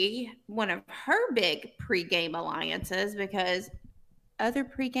Bailey, one of her big pregame alliances, because other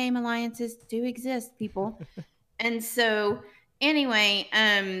pregame alliances do exist, people. And so anyway,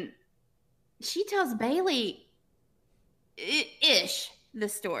 she tells Bailey the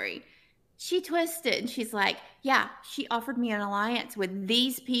story. She twisted and she's like, yeah, she offered me an alliance with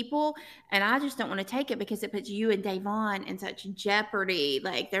these people, and I just don't want to take it because it puts you and Da'Vonne in such jeopardy.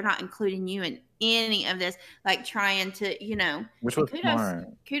 Like, they're not including you in any of this, like trying to, you know. Which was smart.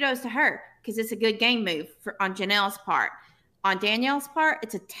 Kudos to her, because it's a good game move on Janelle's part. on Danielle's part,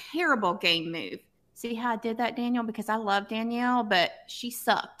 it's a terrible game move. See how I did that, Daniel? Because I love Danielle, but she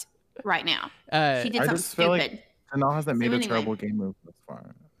sucked right now. She did something stupid. Like Janelle hasn't made a terrible game move thus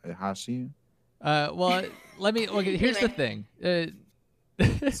far. Has she? Well, let me. Okay, here's the thing.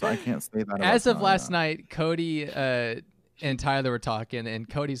 So I can't say that. As of last night, Cody and Tyler were talking, and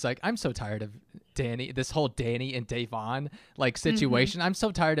Cody's like, "I'm so tired of Danny, this whole Danny and Da'Vonne like situation. I'm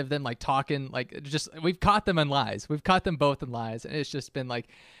so tired of them like talking, like just we've caught them in lies. We've caught them both in lies, and it's just been like,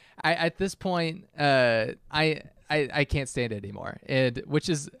 at this point, I can't stand it anymore. And which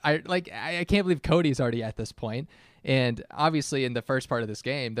is I can't believe Cody's already at this point. And obviously, in the first part of this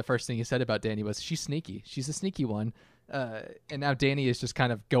game, the first thing he said about Danny was she's sneaky. She's a sneaky one. And now Danny is just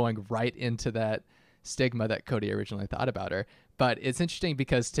kind of going right into that stigma that Cody originally thought about her. But it's interesting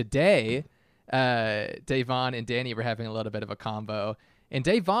because today, Da'Vonne and Danny were having a little bit of a convo, and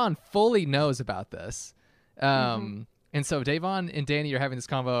Da'Vonne fully knows about this. And so Da'Vonne and Danny are having this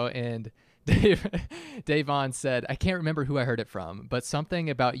convo, and Da'Vonne said, I can't remember who I heard it from, but something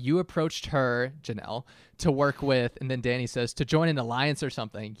about you approached her, Janelle, to work with, and then Danny says, to join an alliance or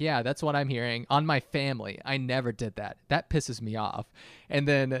something. Yeah, that's what I'm hearing. On my family. I never did that. That pisses me off. And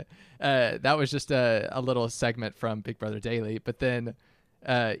then that was just a little segment from Big Brother Daily, but then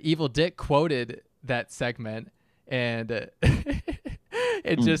Evil Dick quoted that segment, and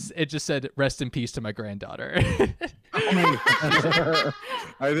it just said, rest in peace to my granddaughter.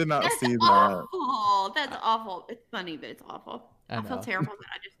 I did not see awful. That's awful. It's funny, but it's awful. I feel terrible that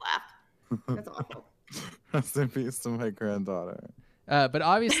I just laughed. That's awful. Rest in peace to my granddaughter. But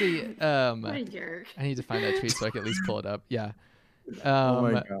obviously, what a jerk. I need to find that tweet so I can at least pull it up. Yeah. Oh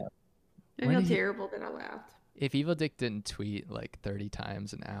my god. I feel terrible that I laughed. If Evil Dick didn't tweet like 30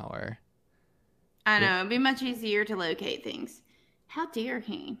 times an hour. I know. It'd be much easier to locate things. How dare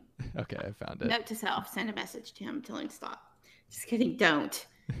he? Okay, I found it. Note to self, send a message to him, tell him to stop. Just kidding, don't.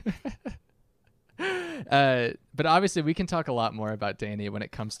 But obviously we can talk a lot more about Danny when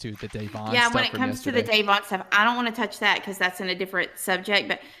it comes to the Da'Vonne stuff. Yeah, when it comes to the Da'Vonne stuff, I don't want to touch that because that's in a different subject.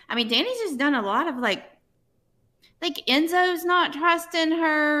 But I mean, Danny's just done a lot of like Enzo's not trusting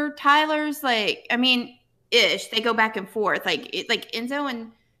her. Tyler's ish. They go back and forth. Like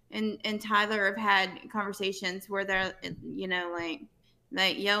Enzo and Tyler have had conversations where they're,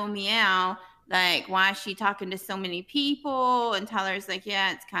 like yo meow, like why is she talking to so many people? And Tyler's like,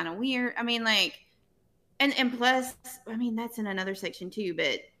 yeah, it's kind of weird. I mean, like, and plus, I mean, that's in another section too.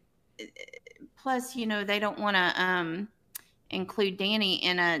 But plus, they don't want to include Danny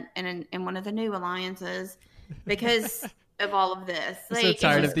in one of the new alliances because of all of this.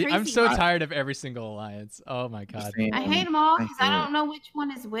 I'm so tired of every single alliance. Oh my god, I hate them all because I don't know which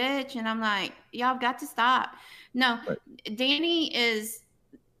one is which, and I'm like, y'all have got to stop. No, Danny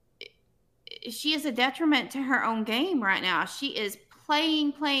she is a detriment to her own game right now. She is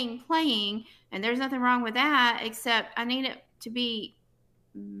playing, and there's nothing wrong with that, except I need it to be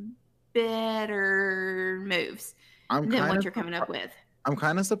better moves than what you're coming up with. I'm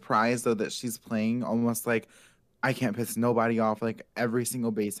kind of surprised though that she's playing almost like I can't piss nobody off. Like every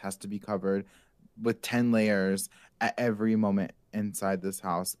single base has to be covered with 10 layers at every moment inside this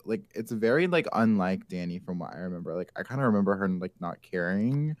house. Like it's very like unlike Danny from what I remember. Like I kind of remember her like not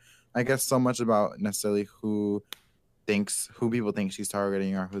caring, I guess, so much about necessarily who people think she's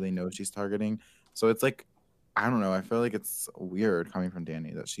targeting or who they know she's targeting. So it's like, I don't know. I feel like it's weird coming from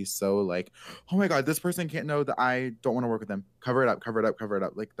Danny that she's so like, oh my god, this person can't know that I don't want to work with them. Cover it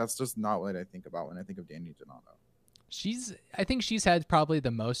up. Like that's just not what I think about when I think of Danny Donato. I think she's had probably the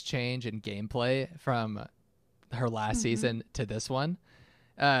most change in gameplay from her last season to this one.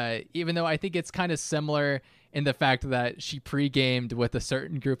 Even though I think it's kind of similar in the fact that she pre-gamed with a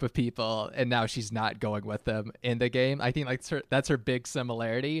certain group of people and now she's not going with them in the game. I think like that's her big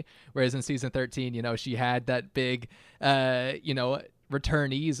similarity. Whereas in season 13, she had that big,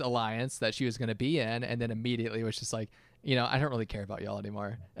 returnees alliance that she was going to be in, and then immediately was just like, I don't really care about y'all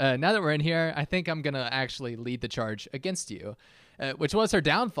anymore. Now that we're in here, I think I'm going to actually lead the charge against you, which was her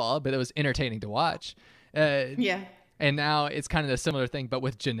downfall, but it was entertaining to watch. Yeah. And now it's kind of a similar thing, but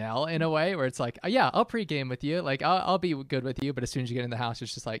with Janelle in a way where it's like, oh, yeah, I'll pregame with you. Like, I'll be good with you. But as soon as you get in the house,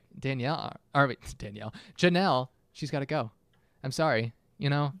 it's just like, Janelle, she's got to go. I'm sorry.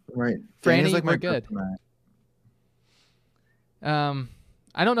 Right. Franny, like we're good.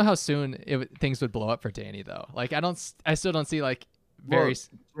 I don't know how soon things would blow up for Danny though. Like I still don't see like very.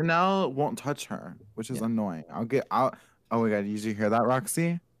 Janelle won't touch her, which is annoying. Oh my god, did you hear that,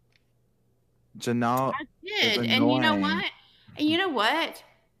 Roxy? Janelle. I did, and you know what?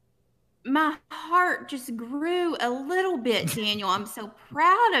 My heart just grew a little bit, Daniel. I'm so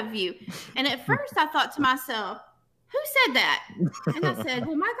proud of you. And at first, I thought to myself, who said that? And I said,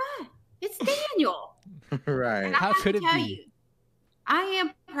 well, my God, it's Daniel. Right. And I How have could to it tell be? you, I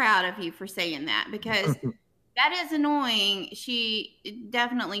am proud of you for saying that because that is annoying. She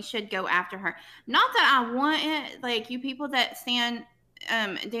definitely should go after her. Not that I want it, like you people that stand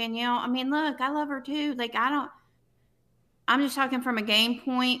Danielle. I mean, look, I love her too. Like I'm just talking from a game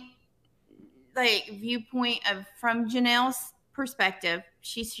point, like viewpoint of from Janelle's perspective.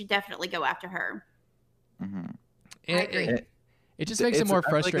 She should definitely go after her. Mm-hmm. I agree. It just makes it more I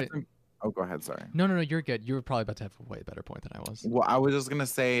feel like frustrating. oh, go ahead. Sorry. No, you're good. You were probably about to have a way better point than I was. Well, I was just gonna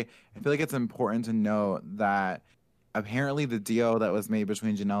say, I feel like it's important to note that apparently the deal that was made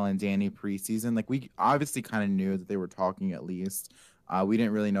between Janelle and Danny preseason, like we obviously kind of knew that they were talking at least. We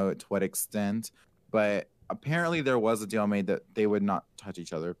didn't really know to what extent, but apparently there was a deal made that they would not touch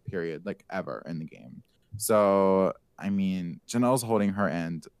each other, period, like ever in the game. So, I mean, Janelle's holding her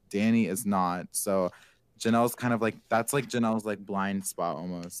end. Danny is not. So Janelle's kind of like, that's like Janelle's like blind spot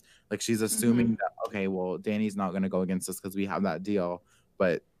almost. Like she's assuming that, okay, well, Danny's not going to go against us because we have that deal,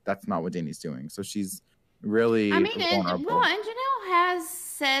 but that's not what Danny's doing. So she's really vulnerable. And Janelle has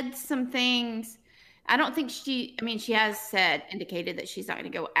said some things. I don't think she has indicated that she's not going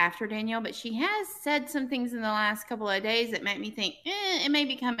to go after Danielle, but she has said some things in the last couple of days that make me think it may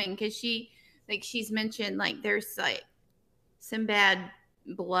be coming because she's mentioned like there's like some bad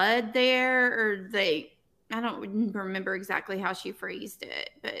blood there or I don't remember exactly how she phrased it,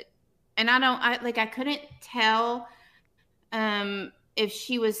 but I couldn't tell if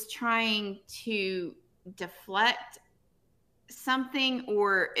she was trying to deflect something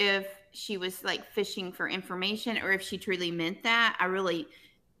or if she was like fishing for information or if she truly meant that. I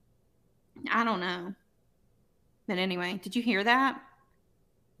don't know. But anyway, did you hear that?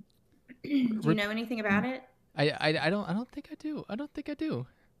 Do you know anything about it? I don't think I do. I don't think I do.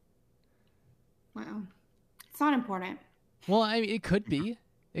 Well, it's not important. Well, I mean, it could be.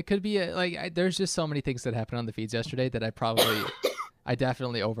 It could be there's just so many things that happened on the feeds yesterday that I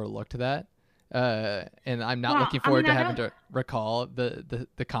definitely overlooked that. And I'm not looking forward to having to recall the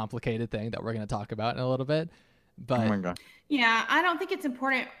complicated thing that we're going to talk about in a little bit. But oh my God. Yeah, I don't think it's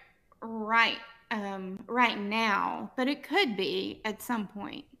important right now, but it could be at some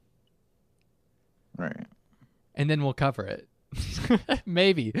point. Right. And then we'll cover it.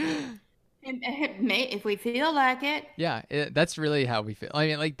 Maybe. If we feel like it. Yeah, that's really how we feel. I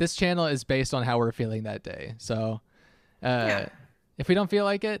mean, like this channel is based on how we're feeling that day. So, if we don't feel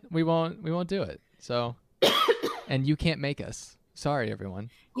like it, we won't do it. So, and you can't make us. Sorry,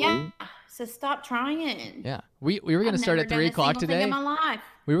 everyone. Yeah. So stop trying. Yeah, we were gonna start at 3 o'clock today. In my life.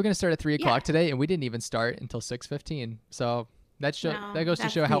 We were gonna start at 3 o'clock today, and we didn't even start until 6:15. So that goes to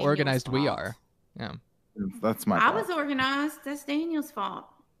show how organized we are. Yeah, that's my fault. I was organized. That's Daniel's fault.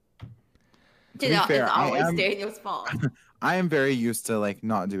 To be fair, it's always Daniel's fault. I am very used to like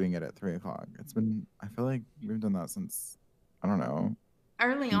not doing it at 3 o'clock. I feel like we've done that since, I don't know.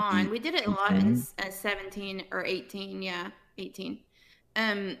 Early on. We did it a lot in 17 or 18. Yeah, 18.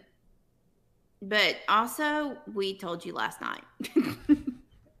 But also, we told you last night.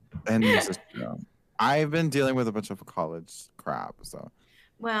 And I've been dealing with a bunch of college crap, so.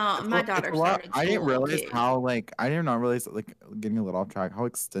 Well, my daughter started school. I didn't realize how I did not realize getting a little off track how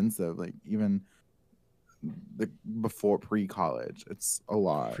extensive even before pre-college. It's a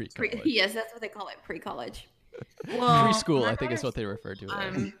lot. Yes, that's what they call it, pre-college. Well, preschool, I think is what they refer to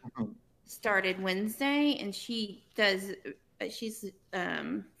it. Started Wednesday, and she's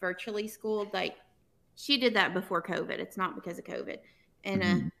virtually schooled. Like she did that before COVID. It's not because of COVID,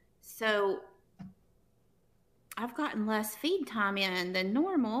 and so I've gotten less feed time in than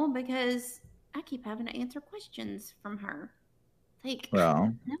normal because I keep having to answer questions from her.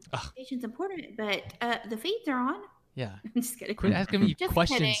 Patient's important, but the feeds are on. Yeah. I'm just kidding. Quit asking me just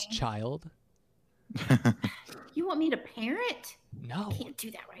questions, kidding. Child. You want me to parent? No. I can't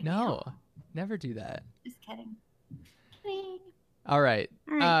do that right now. No. Never do that. Just kidding. All right.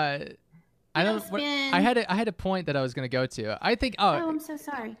 I had a point that I was going to go to. I think. Oh, I'm so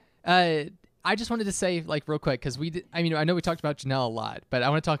sorry. I just wanted to say, real quick, because I know we talked about Janelle a lot, but I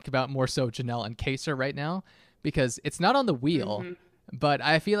want to talk about more so Janelle and Kaser right now, because it's not on the wheel, but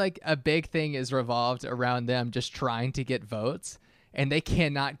I feel like a big thing is revolved around them just trying to get votes, and they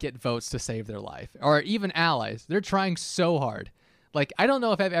cannot get votes to save their life, or even allies. They're trying so hard. I don't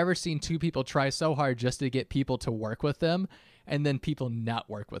know if I've ever seen two people try so hard just to get people to work with them, and then people not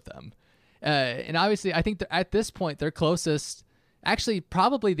work with them. And obviously, I think at this point, their closest... Actually,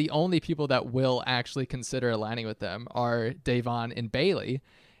 probably the only people that will actually consider aligning with them are Da'Vonne and Bailey.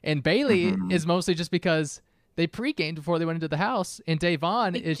 And Bailey is mostly just because they pre-gamed before they went into the house, and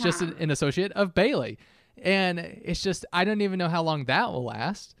Da'Vonne is just an associate of Bailey. And it's just, I don't even know how long that will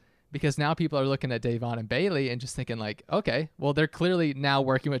last, because now people are looking at Da'Vonne and Bailey and just thinking like, okay, well, they're clearly now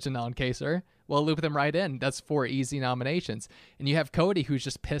working with Janelle and Kaser. We'll loop them right in. That's 4 easy nominations. And you have Cody, who's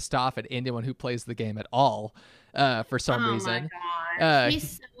just pissed off at anyone who plays the game at all for some reason. Oh, my gosh.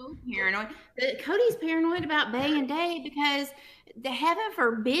 He's so paranoid. Cody's paranoid about Bay and Day because, heaven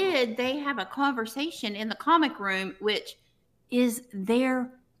forbid, they have a conversation in the comic room, which is their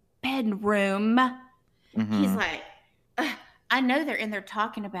bedroom. Mm-hmm. He's like, I know they're in there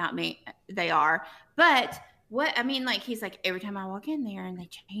talking about me. They are. But what, I mean, like, he's like, every time I walk in there and they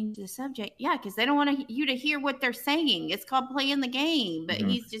change the subject. Yeah, because they don't want you to hear what they're saying. It's called playing the game. But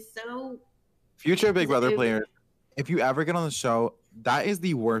he's just so... Future Big Brother players, if you ever get on the show, that is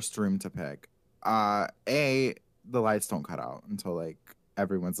the worst room to pick. The lights don't cut out until, like,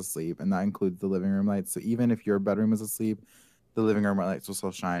 everyone's asleep. And that includes the living room lights. So even if your bedroom is asleep, the living room lights will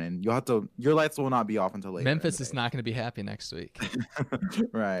still shine, and your lights will not be off until later. Memphis is not going to be happy next week.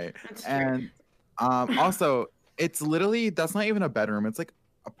 Right. And also, it's literally, that's not even a bedroom. It's like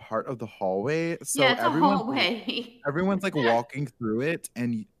a part of the hallway. So yeah, it's a hallway. Everyone's like walking through it,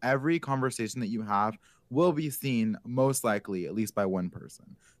 and every conversation that you have will be seen most likely at least by one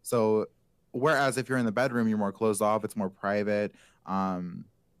person. So whereas if you're in the bedroom, you're more closed off. It's more private.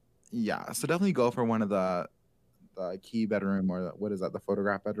 Yeah. So definitely go for one of the key bedroom, or what is that, the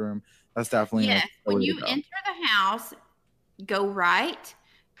photograph bedroom. That's definitely when you enter the house, go right,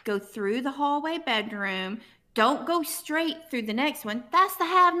 go through the hallway bedroom, don't go straight through the next one. That's the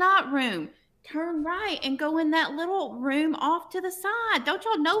have not room. Turn right and go in that little room off to the side. Don't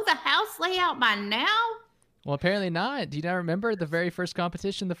y'all know the house layout by now? Well, apparently not. Do you not remember the very first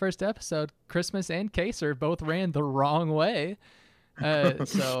competition, the first episode? Christmas and Kaser both ran the wrong way.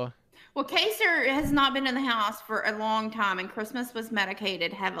 Well, Kaser has not been in the house for a long time, and Christmas was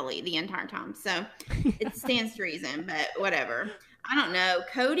medicated heavily the entire time. So it stands to reason, but whatever. I don't know.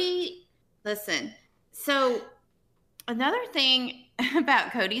 Cody, listen. So another thing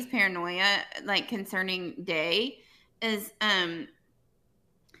about Cody's paranoia, like concerning Day, is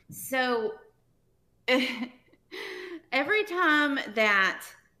so every time that,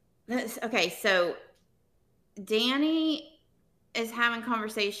 okay, so Danny is having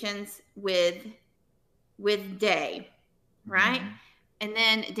conversations with Day, right? Mm-hmm. And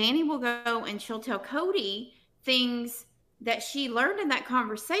then Danny will go and she'll tell Cody things that she learned in that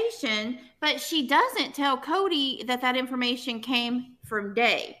conversation, but she doesn't tell Cody that information came from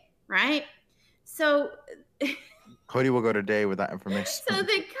Day, right? So Cody will go to Day with that information. So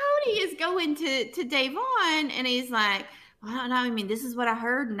then Cody is going to Da'Vonne, and he's like, well, I don't know. I mean, this is what I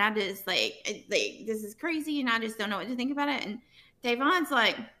heard, and I just like this is crazy, and I just don't know what to think about it. And Da'Vonne's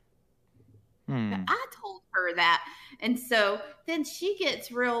like, I told her that. And so then she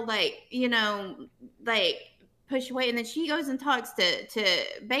gets real, like, push away. And then she goes and talks to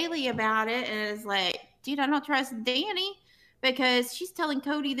Bailey about it, and is like, dude, I don't trust Danny because she's telling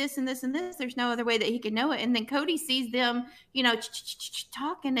Cody this and this and this. There's no other way that he can know it. And then Cody sees them,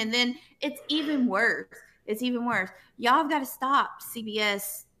 talking, and then it's even worse. It's even worse. Y'all have got to stop,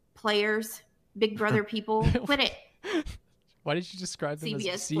 CBS players, Big Brother people. Quit it. Why did you describe them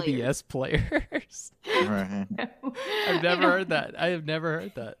CBS as CBS players? Right. I've never heard that. I have never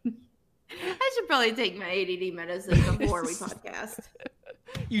heard that. I should probably take my ADD medicine before we podcast.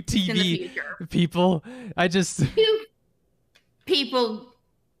 You TV people. You people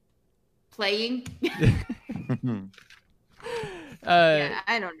playing. Yeah,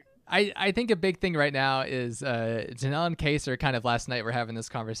 I don't know. I think a big thing right now is Janelle and Kaser kind of last night were having this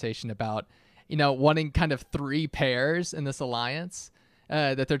conversation about, wanting kind of 3 pairs in this alliance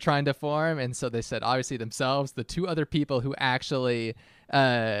that they're trying to form. And so they said, obviously themselves, the 2 other people who actually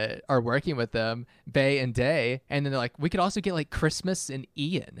are working with them, Bay and Day. And then they're like, we could also get like Christmas and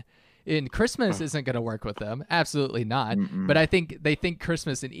Ian. And Christmas isn't going to work with them. Absolutely not. Mm-mm. But I think they think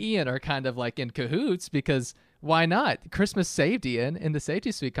Christmas and Ian are kind of like in cahoots because why not? Christmas saved Ian in the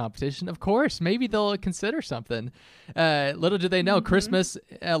Safety Suite competition. Of course, maybe they'll consider something. Little do they know, Christmas,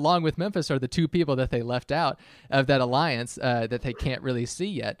 along with Memphis, are the 2 people that they left out of that alliance that they can't really see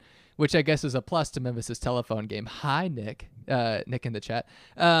yet, which I guess is a plus to Memphis's telephone game. Hi, Nick. Nick in the chat.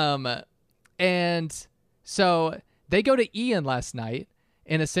 And so they go to Ian last night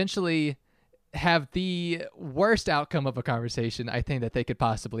and essentially have the worst outcome of a conversation I think that they could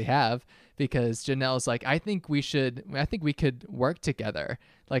possibly have, because Janelle's like, I think we could work together.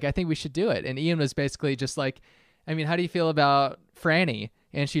 Like, I think we should do it. And Ian was basically just like, I mean, how do you feel about Franny?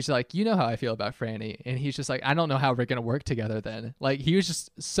 And she's like, you know how I feel about Franny. And he's just like, I don't know how we're going to work together then. Like, he was just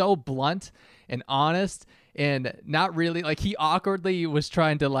so blunt and honest, and not really, like, he awkwardly was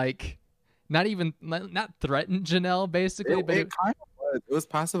trying to, like, not threaten Janelle basically, but it kind of was. It was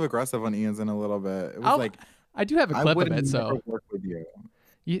passive aggressive on Ian's in a little bit. It was like, I do have a I clip would of it, never so work with you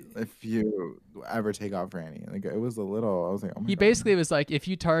you, if you ever take out Franny. Like it was a little. I was like, oh my he God. basically was like, if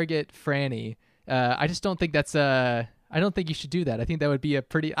you target Franny, I just don't think that's I don't think you should do that. I think that would be a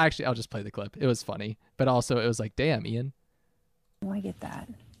pretty. Actually, I'll just play the clip. It was funny, but also it was like, damn, Ian. Oh, I get that.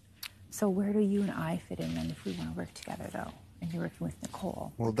 So where do you and I fit in then if we want to work together though? And you're working with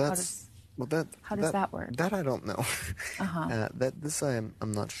Nicole. Well, how does that work? That I don't know. This I'm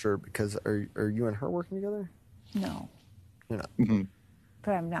not sure because are you and her working together? No. You're not. Mhm.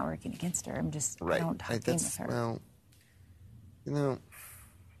 But I'm not working against her. I'm just Right. I don't talk game with her. Well, you know,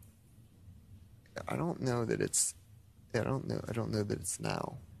 I don't know that it's. I don't know that it's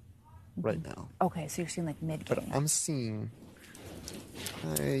now. Right now. Okay, so you're seeing like mid game. But I'm seeing.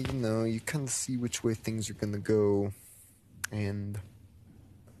 You kind of see which way things are gonna go, and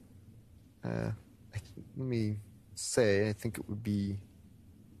let me say, I think it would be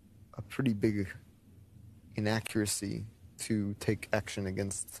a pretty big inaccuracy to take action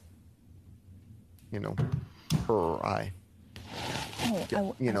against, her or I.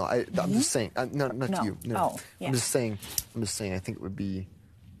 Oh, I'm just saying, not No. you. No, Oh, yeah. I'm just saying. I think it would be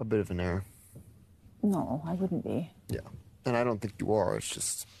a bit of an error. No, I wouldn't be. Yeah, and I don't think you are. It's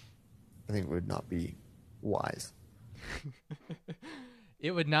just, I think it would not be wise.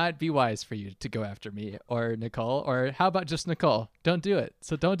 It would not be wise for you to go after me or Nicole, or how about just Nicole? Don't do it.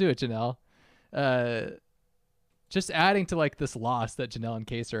 So don't do it, Janelle. Just adding to like this loss that Janelle and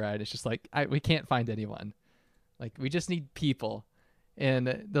Case are at. It's just like we can't find anyone. Like we just need people, and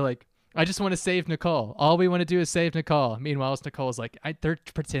they're like, I just want to save Nicole. All we want to do is save Nicole. Meanwhile, Nicole's like, they're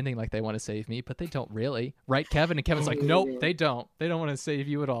pretending like they want to save me, but they don't really, right, Kevin? And Kevin's like, nope, they don't. They don't want to save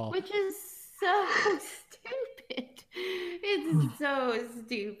you at all. Which is so stupid. It's so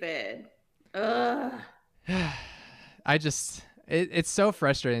stupid. Ugh. It's so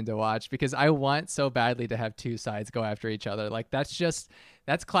frustrating to watch because I want so badly to have two sides go after each other. Like that's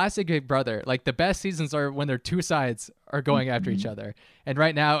classic Big Brother. Like the best seasons are when their two sides are going after each other. And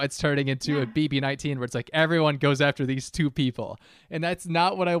right now it's turning into a BB19 where it's like everyone goes after these two people. And that's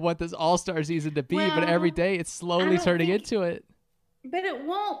not what I want this All-Star season to be, but every day it's slowly turning into it. But it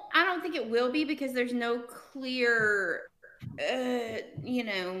won't. I don't think it will be because there's no clear,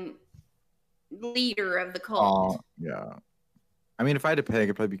 leader of the cult. Yeah. I mean, if I had to pick,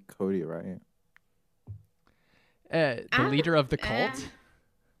 it'd probably be Cody, right? The leader of the cult?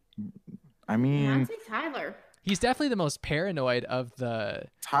 I mean, I'd say Tyler. He's definitely the most paranoid of the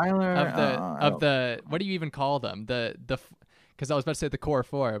Tyler of the what do you even call them? The because I was about to say the core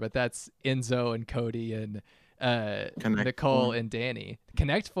four, but that's Enzo and Cody and Nicole 4. and Danny.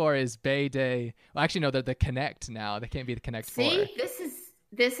 Connect 4 is Bay Day. Well, actually, no, they're the Connect now. They can't be the Connect 4. See,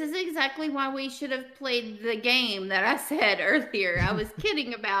 this is exactly why we should have played the game that I said earlier. I was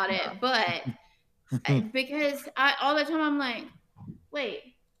kidding about it, but because all the time I'm like, wait,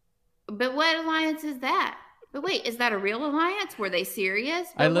 but what alliance is that? But wait, is that a real alliance? Were they serious?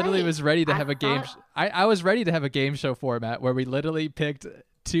 But I literally was ready to have a game. thought- I was ready to have a game show format where we literally picked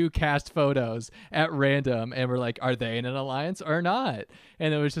 2 cast photos at random and we're like, are they in an alliance or not?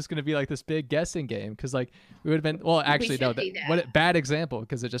 And it was just going to be like this big guessing game because like we would have been, well, actually, no, bad example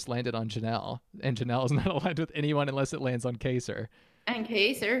because it just landed on Janelle and Janelle is not aligned with anyone unless it lands on Kaser. And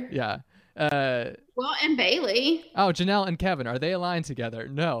Kaser. Yeah. Well, and Bailey. Oh, Janelle and Kevin, are they aligned together?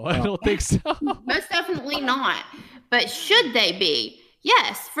 No, I don't think so. Most definitely not. But should they be?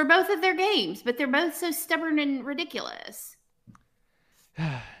 Yes, for both of their games. But they're both so stubborn and ridiculous.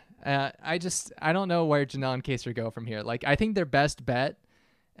 I don't know where Janelle and Kaser go from here. Like, I think their best bet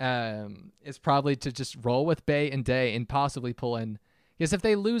is probably to just roll with Bay and Day and possibly pull in. Because if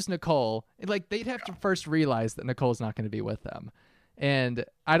they lose Nicole, like they'd have to first realize that Nicole's not going to be with them. And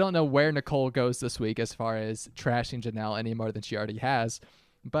I don't know where Nicole goes this week as far as trashing Janelle any more than she already has.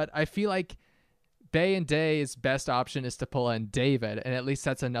 But I feel like Bay and Day's best option is to pull in David, and at least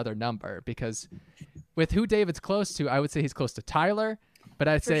that's another number. Because with who David's close to, I would say he's close to Tyler. But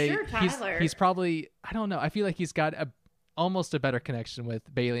I'd say sure, he's probably, I don't know, I feel like he's got almost a better connection with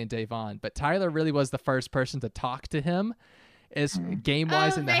Bailey and Davon. But Tyler really was the first person to talk to him is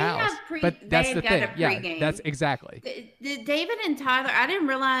game-wise in the house. But that's the thing. Yeah, that's exactly. David and Tyler, I didn't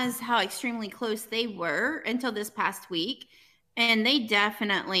realize how extremely close they were until this past week. And they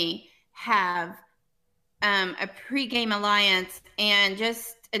definitely have a pre-game alliance and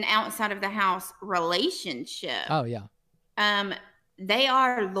just an outside of the house relationship. Oh, yeah. They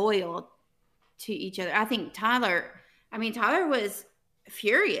are loyal to each other. I think Tyler was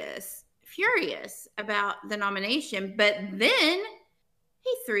furious about the nomination, but then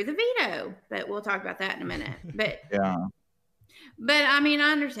He threw the veto, but we'll talk about that in a minute. Yeah. But I mean,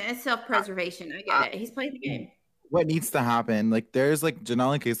 I understand it's self-preservation. I get it. He's played the game. What needs to happen? Like, there's like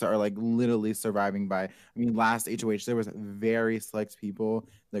Janelle and Kesa are like literally surviving by. I mean, last HOH there was very select people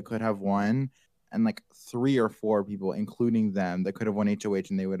that could have won, and like 3 or 4 people, including them, that could have won HOH,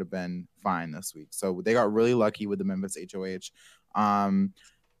 and they would have been fine this week. So they got really lucky with the Memphis HOH.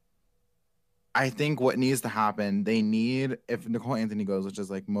 I think what needs to happen, they need, if Nicole Anthony goes, which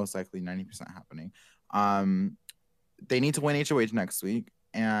is like most likely 90% happening, they need to win HOH next week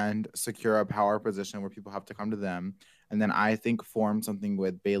and secure a power position where people have to come to them. And then I think form something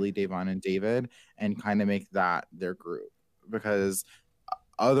with Bailey, Davon, and David and kind of make that their group. Because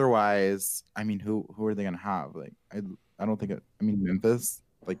otherwise, I mean, who are they going to have? Like, I don't think I mean, Memphis,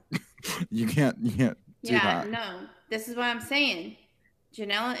 like, you can't do that. No, this is what I'm saying.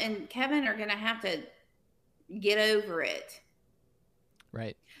 Janelle and Kevin are going to have to get over it.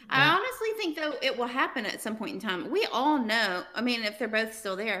 Right. I honestly think, though, it will happen at some point in time. We all know, I mean, if they're both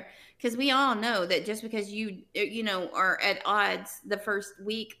still there, because we all know that just because you know, are at odds the first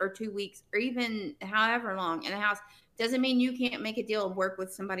week or 2 weeks or even however long in a house, doesn't mean you can't make a deal and work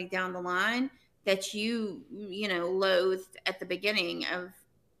with somebody down the line that you know, loathed at the beginning of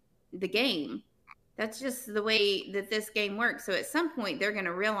the game. That's just the way that this game works. So at some point they're going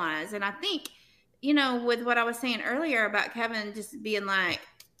to realize, and I think, you know, with what I was saying earlier about Kevin just being like,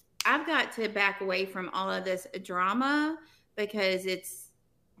 I've got to back away from all of this drama because it's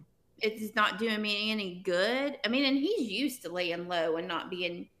not doing me any good. I mean, and he's used to laying low and not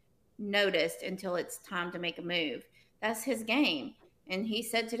being noticed until it's time to make a move. That's his game. And he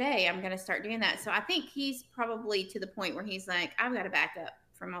said today, I'm going to start doing that. So I think he's probably to the point where he's like, I've got to back up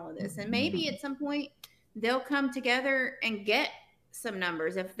from all of this. And maybe at some point they'll come together and get some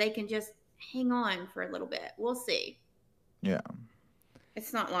numbers if they can just hang on for a little bit. We'll see. Yeah.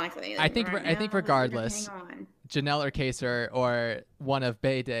 It's not likely. I think regardless, Janelle or Kaser or one of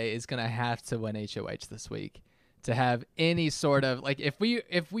Bay Day is going to have to win HOH this week to have any sort of, like, if we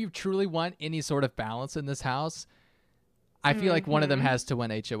truly want any sort of balance in this house, I feel like one of them has to win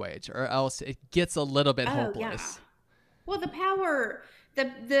HOH or else it gets a little bit hopeless. Yeah. Well, the power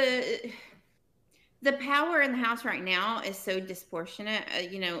the power in the house right now is so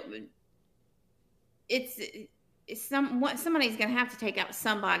disproportionate. You know, somebody's going to have to take out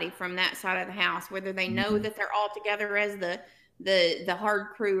somebody from that side of the house, whether they know that they're all together as the hard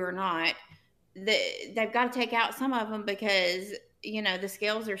crew or not. They've got to take out some of them because, you know, the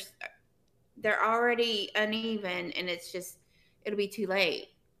scales they're already uneven, and it'll be too late,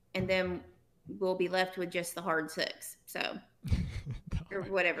 and then we'll be left with just the hard 6. So. Or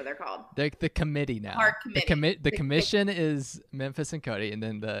whatever they're called. The committee now. Hard committee. The commission is Memphis and Cody, and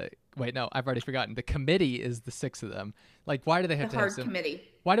then I've already forgotten. The committee is the 6 of them. Like, why do they have to have some committee?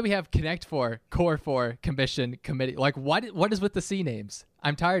 Why do we have Connect 4, Core 4, Commission, Committee? Like, what is with the C names?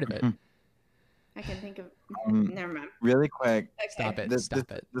 I'm tired of it. I can think of. Never mind. Really quick. Okay. Stop it. This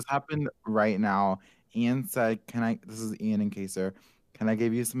happened right now. Ian said, this is Ian and Kaser. Can I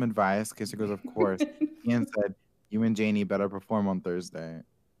give you some advice? Kaser goes, of course. Ian said, you and Janie better perform on Thursday.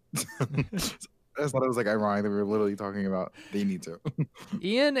 I just thought it was like ironic that we were literally talking about they need to.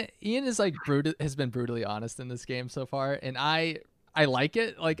 Ian is like has been brutally honest in this game so far, and I like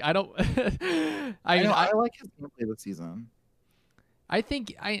it. Like, I don't. I like his gameplay this season. I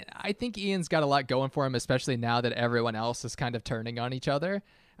think Ian's got a lot going for him, especially now that everyone else is kind of turning on each other.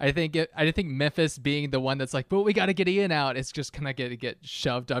 I think Memphis being the one that's like, but we got to get Ian out. It's just kind of going to get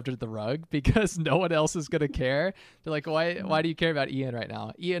shoved under the rug because no one else is going to care. They're like, why do you care about Ian right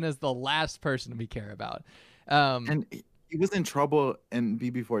now? Ian is the last person we care about. And he was in trouble in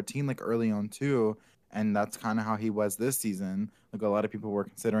BB14 like early on too, and that's kind of how he was this season. Like, a lot of people were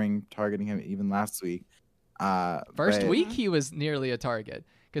considering targeting him even last week. First week he was nearly a target.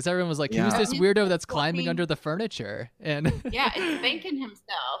 Because everyone was like, who's this weirdo that's climbing under the furniture? And it's spanking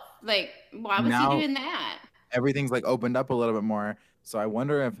himself. Like, why was he doing that? Everything's like opened up a little bit more. So I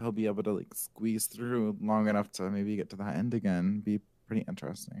wonder if he'll be able to like squeeze through long enough to maybe get to that end again. Be pretty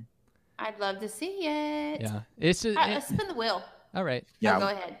interesting. I'd love to see it. Yeah. It's just, let's spin the wheel. All right. Yeah. Go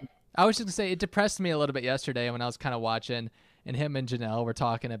ahead. I was just going to say, it depressed me a little bit yesterday when I was kind of watching, and him and Janelle were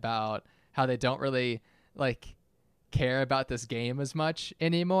talking about how they don't really like care about this game as much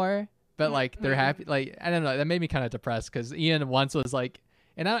anymore, but like they're happy. Like, I don't know, that made me kind of depressed because Ian once was like,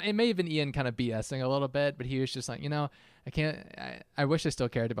 and it may have been Ian kind of BSing a little bit, but he was just like, you know, I wish I still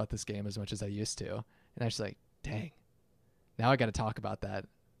cared about this game as much as I used to. And I was just like, dang, now I got to talk about that.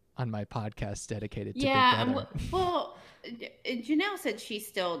 on my podcast dedicated to Yeah, Big Brother. well, Janelle said she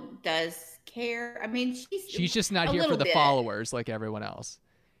still does care. I mean, She's just not a here for little the bit. followers like everyone else.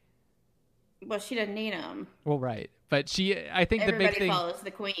 Well, she doesn't need them. Well, right. But I think the Everybody big thing, follows the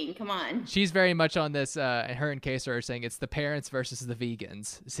queen. Come on. she's very much on this, her and Kaser are saying it's the parents versus the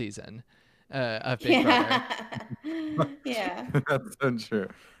vegans season of Big Brother. Yeah. That's so true.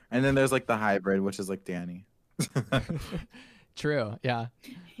 And then there's like the hybrid, which is like Danny. True. Yeah.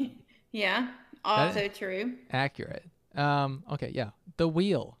 Yeah. Also true. Accurate. Okay. Yeah. The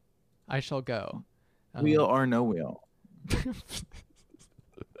wheel. I shall go. Wheel or no wheel.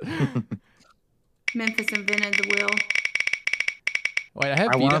 Memphis invented the wheel. Wait, I have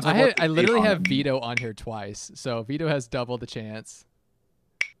I Vito. wanna talk about I the literally date have on- Vito on here twice, so Vito has double the chance.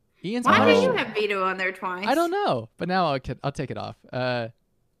 Ian's Why punished. do you have Vito on there twice? I don't know, but now I'll take it off. But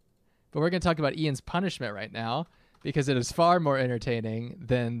we're going to talk about Ian's punishment right now because it is far more entertaining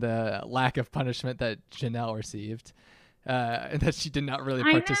than the lack of punishment that Janelle received, and that she did not really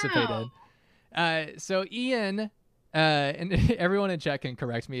I participate know. in. So Ian, and everyone in chat can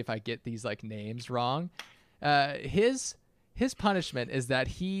correct me if I get these like names wrong. His punishment is that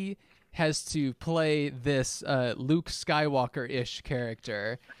he has to play this Luke Skywalker-ish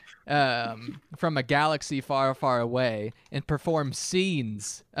character from a galaxy far, far away and perform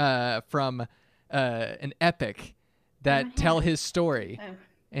scenes from an epic that tell his story. Oh.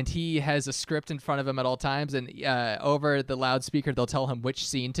 And he has a script in front of him at all times, and over the loudspeaker they'll tell him which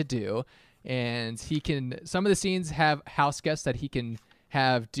scene to do. And some of the scenes have house guests that he can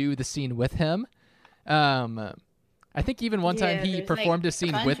have do the scene with him. I think even one time he there's, performed like, a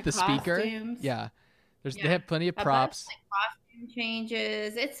scene bunch with of the speaker. costumes. Yeah. They Yeah. have plenty of A bunch props. of, like, costume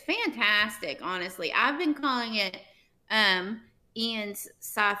changes. It's fantastic, honestly. I've been calling it Ian's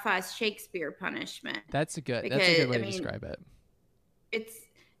sci-fi Shakespeare punishment. That's a good way because, to I mean, describe it.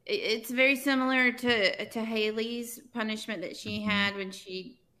 It's very similar to Haley's punishment that she had when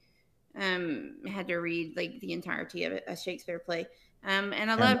she had to read like the entirety of a Shakespeare play. And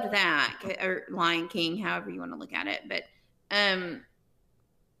I loved that, or Lion King, however you want to look at it. But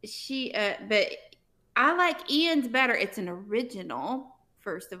but I like Ian's better. It's an original,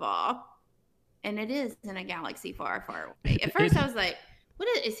 first of all, and it is in a galaxy far, far away. At first, I was like, "What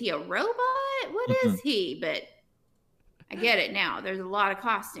is he? A robot? What is he?" But I get it now. There's a lot of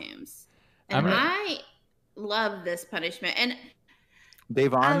costumes, and I love this punishment. And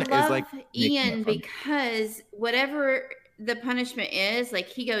Davon I love is like Ian because whatever the punishment is, like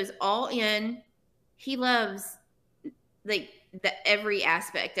he goes all in. He loves like every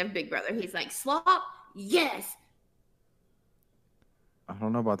aspect of Big Brother. He's like slop, yes. I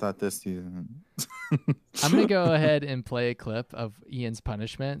don't know about that this season. I'm gonna go ahead and play a clip of Ian's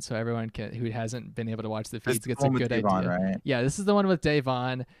punishment, so everyone who hasn't been able to watch the feeds This gets a one with good Davon, idea. right? Yeah, this is the one with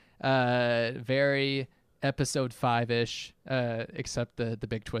Davon. Very episode 5-ish, except the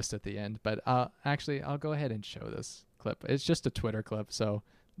big twist at the end. But I'll go ahead and show this clip. It's just a Twitter clip, so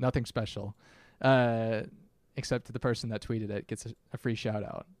nothing special. Except the person that tweeted it gets a free shout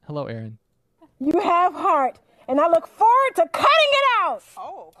out. Hello, Aaron. You have heart, and I look forward to cutting it out.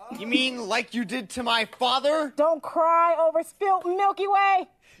 Oh. You mean like you did to my father? Don't cry over spilt Milky Way.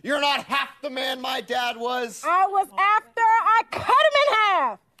 You're not half the man my dad was. I was after I cut him in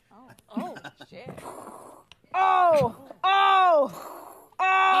half. Oh, shit. Oh.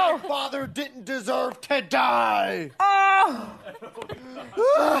 My father didn't deserve to die. Oh.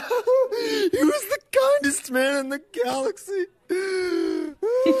 He was the kindest man in the galaxy.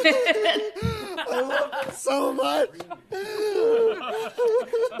 I love him so much.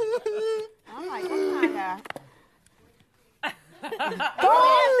 Oh my God. Go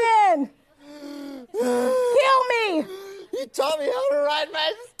on then. Kill me. He taught me how to ride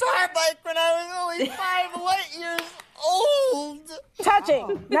my star bike when I was only 5 light years old.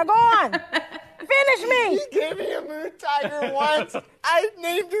 Touching. Now go on. Finish me. He gave me a moon tiger once. I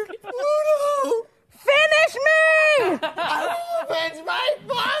named her Pluto. Finish me. I will avenge my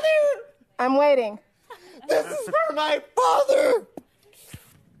father. I'm waiting. This is for my father.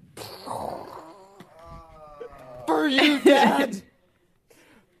 For you, Dad.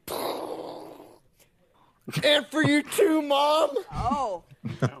 And for you too, Mom. Oh.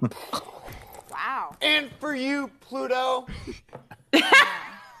 Wow. And for you, Pluto.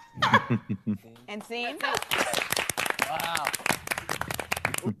 And scene?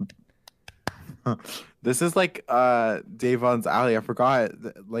 This is like Davon's alley. I forgot.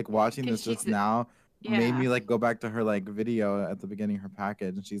 Like watching this 'Cause just she's- now made yeah. me like go back to her like video at the beginning of her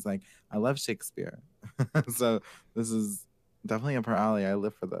package, and she's like, "I love Shakespeare." So this is definitely up her alley. I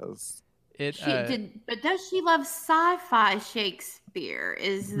live for those. It But does she love sci-fi Shakespeare?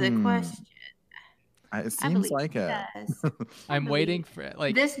 Is the question. It I seems believe like she it. does. I'm waiting for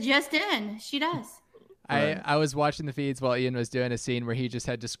like This just in. She does. I was watching the feeds while Ian was doing a scene where he just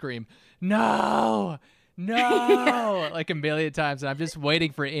had to scream, "No! No!" like a million times, and I'm just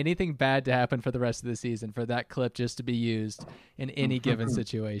waiting for anything bad to happen for the rest of the season for that clip just to be used in any given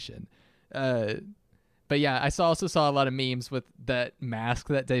situation. But yeah, I also saw a lot of memes with that mask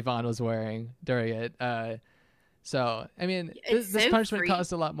that Devon was wearing during it. So I mean, this so punishment freak.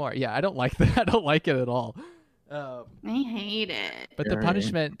 caused a lot more. Yeah, I don't like that. I don't like it at all. I hate it. But the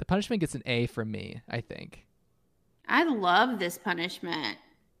punishment gets an A from me, I think. I love this punishment.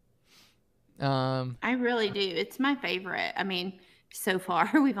 I really do. It's my favorite. I mean, so far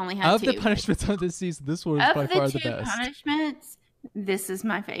we've only had of two. the punishments on this season, this one is Of by the far the two best. punishments, this is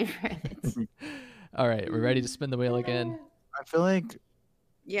my favorite. All right, we're ready to spin the wheel again. I feel like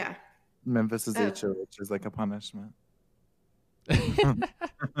Yeah. Memphis is Oh. HOH is like a punishment.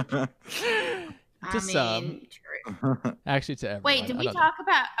 To some, true. actually to everyone. Wait, did I we don't know. talk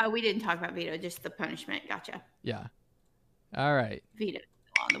about? Oh, we didn't talk about veto. Just the punishment. Gotcha. Yeah. All right. Veto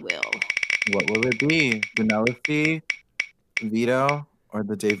on the wheel. What will it be? Penelope, Vito, or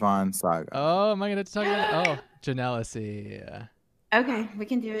the Devon saga? Oh, am I going to talk about it? Oh, Janelacy. Yeah. Okay, we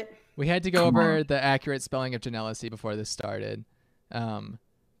can do it. We had to go over the accurate spelling of Janelacy before this started.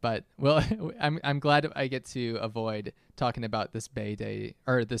 But well, I'm glad I get to avoid talking about this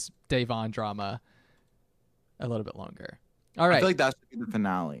this Devon drama a little bit longer. All right. I feel like that should be the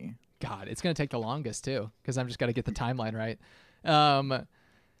finale. God, it's going to take the longest too, because I'm just got to get the timeline right.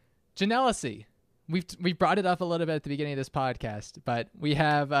 Janelacy. We brought it up a little bit at the beginning of this podcast, but we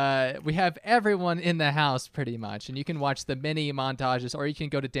have everyone in the house pretty much, and you can watch the mini montages, or you can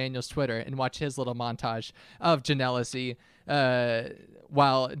go to Daniel's Twitter and watch his little montage of Janelacy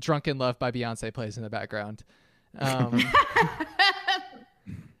while "Drunken Love" by Beyonce plays in the background.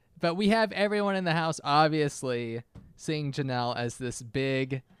 But we have everyone in the house obviously seeing Janelle as this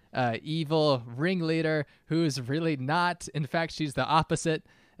big evil ringleader who's really not. In fact, she's the opposite.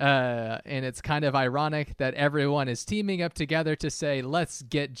 And it's kind of ironic that everyone is teaming up together to say, let's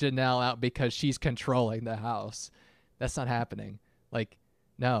get Janelle out because she's controlling the house. That's not happening. Like,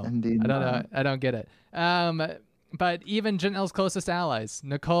 no, Indeed I don't know. not. I don't get it. But even Janelle's closest allies,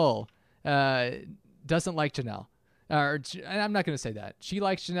 Nicole, doesn't like Janelle. And I'm not going to say that. She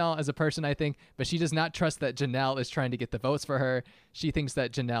likes Janelle as a person, I think, but she does not trust that Janelle is trying to get the votes for her. She thinks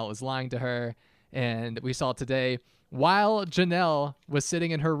that Janelle is lying to her. And we saw today, while Janelle was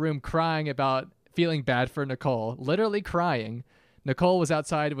sitting in her room crying about feeling bad for Nicole, literally crying, Nicole was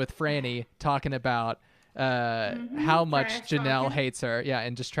outside with Franny talking about how much trash Janelle talking. hates her. Yeah,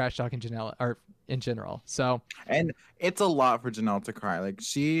 and just trash talking Janelle or in general. So And it's a lot for Janelle to cry. Like,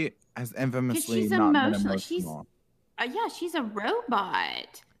 she has infamously she's not been emotional. emotional. Yeah, she's a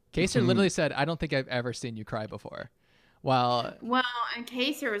robot. Kaser literally said, I don't think I've ever seen you cry before. Well, And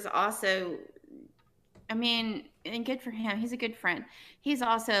Kaser was also, I mean, and good for him. He's a good friend. He's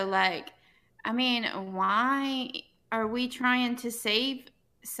also like, I mean, why are we trying to save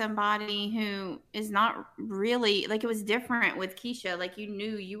somebody who is not really, like, it was different with Keisha. Like, you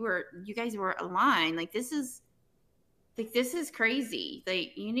knew you guys were aligned. Like, this is crazy.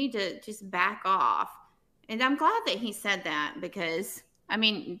 Like, you need to just back off. And I'm glad that he said that because, I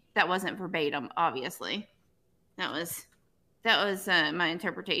mean, that wasn't verbatim, obviously. That was my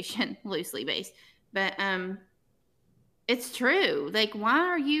interpretation, loosely based. But it's true. Like, why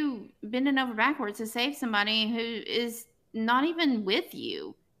are you bending over backwards to save somebody who is not even with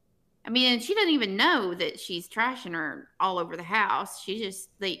you? I mean, and she doesn't even know that she's trashing her all over the house. She just,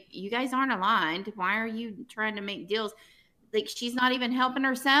 like, you guys aren't aligned. Why are you trying to make deals? Like, she's not even helping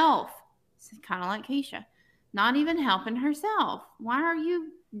herself. It's kind of like Keisha. Not even helping herself. Why are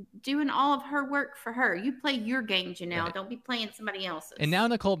you doing all of her work for her? You play your game, Janelle. Right. Don't be playing somebody else's. and now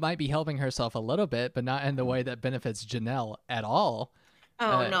Nicole might be helping herself a little bit, but not in the way that benefits Janelle at all.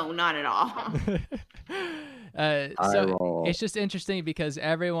 Oh, no, not at all. So roll. it's just interesting because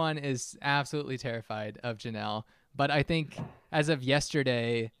everyone is absolutely terrified of Janelle. But I think as of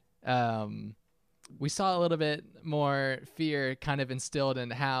yesterday, we saw a little bit more fear kind of instilled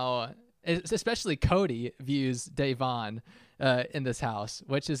in how, especially Cody views Devon in this house,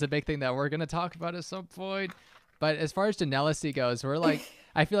 which is a big thing that we're going to talk about at some point. But as far as Janelacy goes, we're like,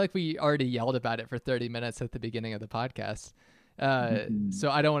 I feel like we already yelled about it for 30 minutes at the beginning of the podcast. So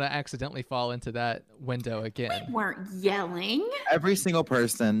I don't want to accidentally fall into that window again. We weren't yelling. Every single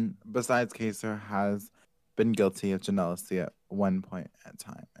person besides Kaser has been guilty of jealousy at one point in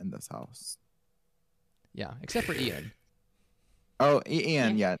time in this house. Yeah, except for Ian. Oh,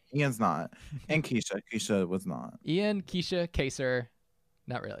 Ian, yeah. Ian's not. And Keisha. Keisha was not. Ian, Keisha, Kaser,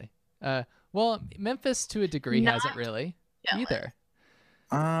 not really. Well, Memphis to a degree Not hasn't really jealous. either.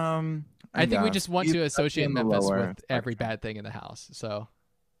 I think we guess. just want He's to associate definitely in the Memphis lower with every spectrum. bad thing in the house. So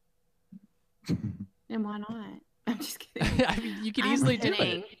And why not? I'm just kidding. I mean, you could I'm easily do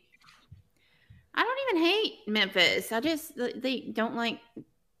kidding. it. I don't even hate Memphis. I just they don't like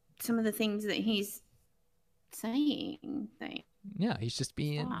some of the things that he's saying. Yeah, he's just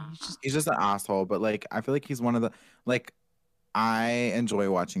being. He's just an asshole, but like I feel like he's one of the like I enjoy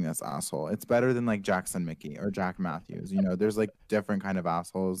watching this asshole. It's better than like Jackson Mickey or Jack Matthews. You know, there's like different kind of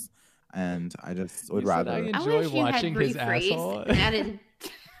assholes, and I just would You said rather. I I enjoy wish you had watching his rephrased asshole. and added.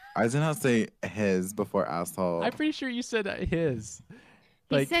 I did not say his before asshole. I'm pretty sure you said his.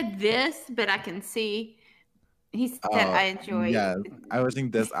 He Like, said this, but I can see. He said Oh, I enjoy. Yes, I was watching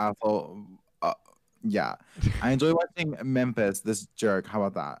this asshole. Yeah, I enjoy watching Memphis. This jerk. How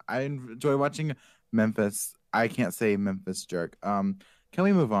about that? I enjoy watching Memphis. I can't say Memphis jerk. Can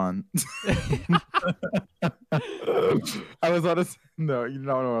we move on? I was about to say, no, you don't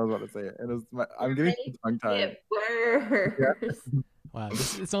know what I was about to say. I'm getting tongue tied. Worse. wow,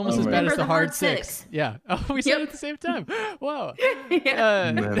 it's almost Oh as my bad as God. the hard Six. six. Yeah. Oh, we said it at the same time. Wow.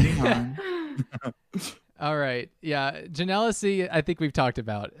 Yeah. Moving on. All right. Yeah. Janelle, I think we've talked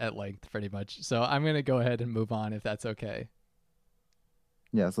about at length pretty much. So I'm going to go ahead and move on if that's okay.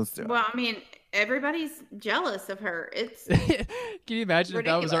 Yes, let's do it. Well, I mean, everybody's jealous of her. It's Can you imagine if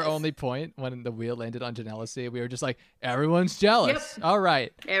that was our ridiculous. only point when the wheel landed on Janelle? We were just like, everyone's jealous. All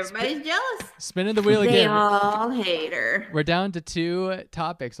right. everybody's jealous. Spinning the wheel They again. all hate her. We're down to 2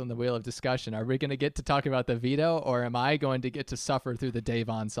 topics on the wheel of discussion. Are we going to get to talk about the veto, or am I going to get to suffer through the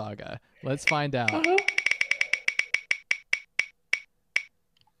Davon saga? Let's find out.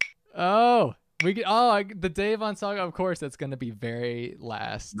 Oh, the Davon saga. Of course, that's going to be very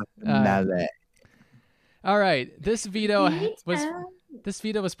last. Nale. All right, this veto Veto.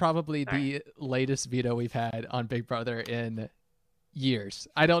 was probably Sorry. the latest veto we've had on Big Brother in years.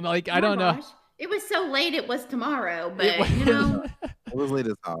 I don't know. I Oh my don't know. gosh. It was so late. It was tomorrow, but It was- you know, It was late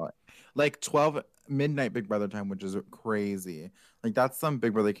as hell. Like 12 midnight Big Brother time, which is crazy. Like that's some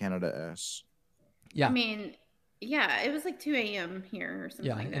Big Brother Canada-ish. Yeah. I mean, yeah, it was like 2 a.m. here or something.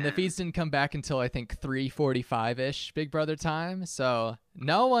 Yeah, like and the that. feeds didn't come back until I think 3:45-ish Big Brother time. So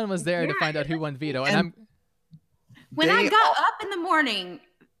no one was there to Yeah, find out who won veto. And When I They got up in the morning,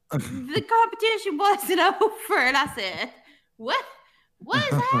 the competition wasn't over, and I said, "What? What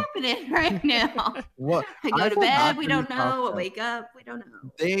is happening right now?" What I go to forgot bed, we to don't be know. I confident. wake up, we don't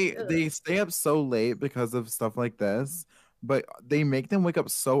know. They stay up so late because of stuff like this, but they make them wake up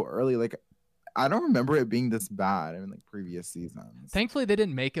so early. Like I don't remember it being this bad in like previous seasons. thankfully, they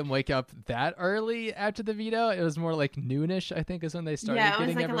didn't make him wake up that early after the veto. It was more like noonish, I think, is when they started Yeah, it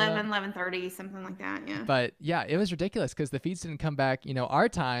was getting like everyone 11, 11:30, something like that. Yeah. But yeah, it was ridiculous because the feeds didn't come back. You know, our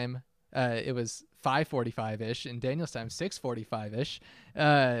time, it was 5:45-ish, and Daniel's time 6:45-ish.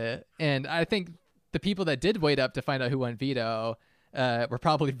 And I think the people that did wait up to find out who won veto were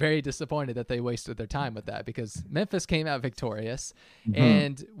probably very disappointed that they wasted their time with that, because Memphis came out victorious,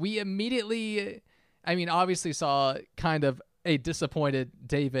 and we immediately, I mean, obviously saw kind of a disappointed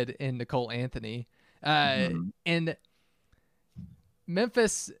David and Nicole Anthony, and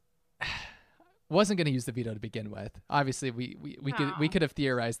Memphis wasn't going to use the veto to begin with. Obviously, we could have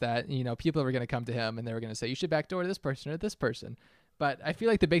theorized that, you know, people were going to come to him and they were going to say, you should backdoor this person or this person. But I feel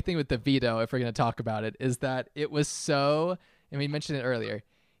like the big thing with the veto, if we're going to talk about it, is that it was so, and we mentioned it earlier,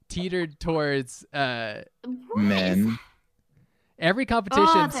 teetered towards Men. every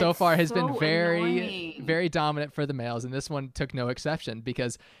competition so that's far has been so very, annoying. very dominant for the males, and this one took no exception,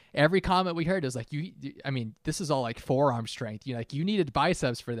 because every comment we heard was like, I mean, this is all like forearm strength. You needed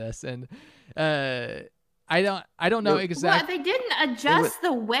biceps for this, and I don't know Well, exactly. they didn't adjust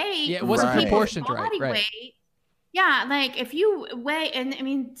the weight. Yeah, it wasn't Right. proportioned right. body Right. weight. Yeah, like if you weigh, and I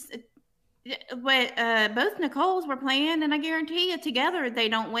mean, what both Nicoles were playing, and I guarantee you, together they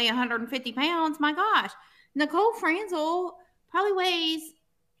don't weigh 150 pounds. My gosh, Nicole Franzel probably weighs,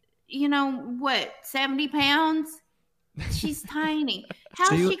 70 pounds. She's tiny.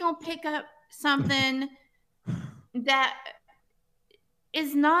 How's She- she gonna pick up something that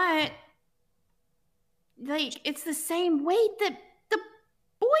is not like it's the same weight that the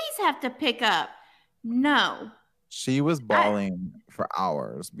boys have to pick up? No. She was bawling for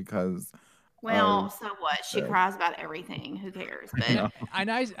hours because Well, of so what? She the- cries about everything. Who cares? But No. And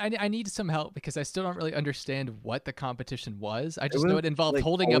I need some help, because I still don't really understand what the competition was. I It just know was, it involved like,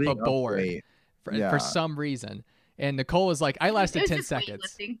 holding up a board weight. for Yeah. some reason. And Nicole was like, I lasted it was 10 just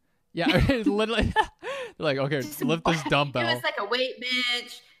seconds. weightlifting. Yeah, literally. They're like, okay, Just lift this It dumbbell. was like a weight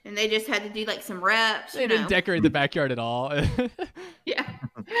bench, and they just had to do like some reps. They didn't decorate the backyard at all. Yeah.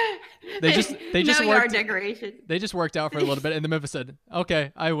 They just no yard worked. decoration. They just worked out for a little bit, and then Memphis said,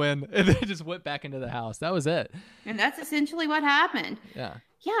 "Okay, I win," and they just went back into the house. That was it. And that's essentially what happened. Yeah.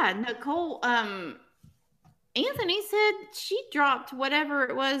 Yeah, Nicole. Anthony said she dropped whatever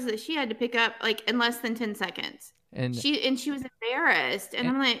it was that she had to pick up like in less than 10 seconds. And she was embarrassed, and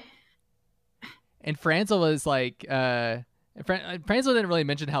I'm like, and Franzel was like, Franzel didn't really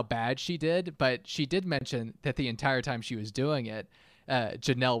mention how bad she did, but she did mention that the entire time she was doing it,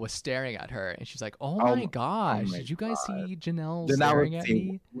 Janelle was staring at her, and she's like, "Oh my gosh, my did you guys God. see Janelle Janelle, staring let's at see.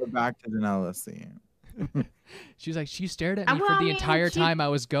 me?" We're back to Janelle. Let's see. She was like, "She stared at me Well, for I the mean, entire she- time I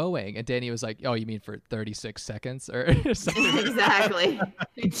was going," and Danny was like, "Oh, you mean for 36 seconds or something?"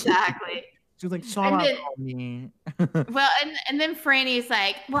 exactly. She was like, "Shut And up, then- homie." Well, and then Franny's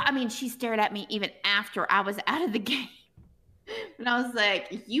like, well, I mean, she stared at me even after I was out of the game. And I was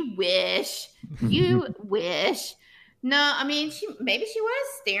like, you wish. No, I mean, maybe she was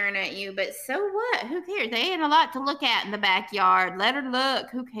staring at you, but so what? Who cares? They ain't a lot to look at in the backyard. Let her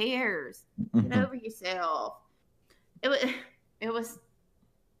look. Who cares? Get over yourself. It was.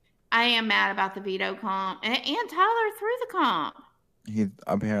 I am mad about the veto comp, and Tyler threw the comp. He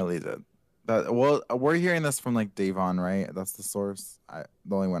apparently did. Well, we're hearing this from like Davon, right? That's the source.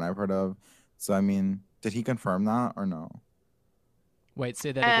 The only one I've heard of. So I mean, did he confirm that or no? Wait,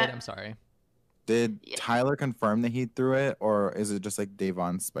 say that again. I'm sorry. Did Yeah. Tyler confirm that he threw it, or is it just like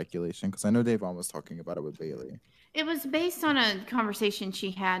Davon's speculation? Because I know Davon was talking about it with Bailey. It was based on a conversation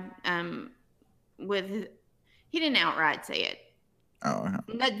she had with. He didn't outright say it. Oh,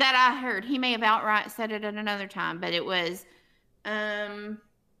 okay. That I heard. He may have outright said it at another time, but it was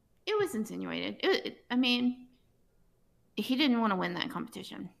insinuated. I mean, he didn't want to win that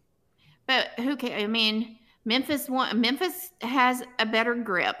competition. But who cares? I mean, Memphis has a better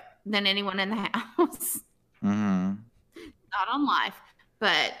grip than anyone in the house. Mm-hmm. Not on life,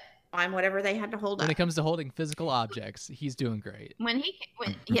 but on whatever they had to hold When up. it comes to holding physical objects, he's doing great.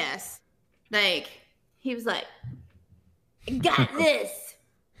 Yes, like he was like, I got this,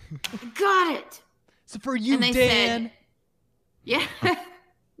 I got it. So for you, And they Dan. said- Yeah.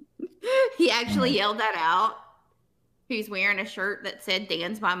 He actually yelled that out. He's wearing a shirt that said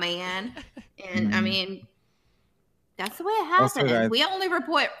Dan's my man. And I mean, that's the way it Also, happens. guys- We only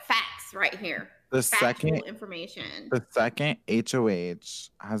report facts right here. The Factual second information. HOH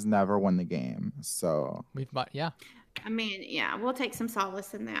has never won the game. So Yeah. I mean, yeah, we'll take some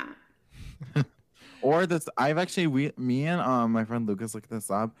solace in that. or this me and my friend Lucas looked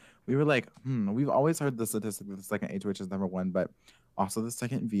this up. We were like, we've always heard the statistic that the second HOH has never won, but also the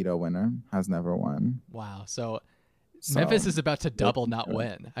second veto winner has never won. Wow. So So, Memphis is about to double not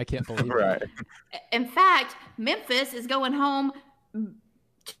win. I can't believe right. it. In fact, Memphis is going home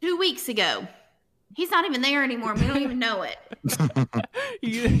 2 weeks ago. He's not even there anymore. We don't even know it.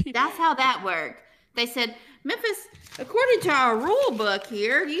 That's how that worked. They said, Memphis, according to our rule book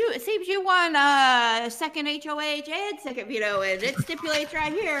here, it seems you won second HOH and second veto, and it stipulates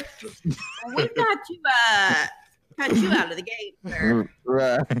right here. We've got to cut you out of the game, sir.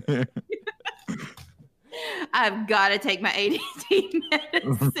 Right. I've got to take my ADD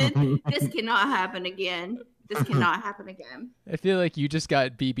medicine. This cannot happen again. I feel like you just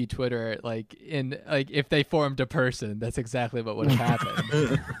got BB Twitter if they formed a person, that's exactly what would have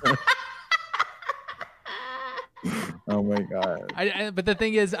happened. Oh my god. But the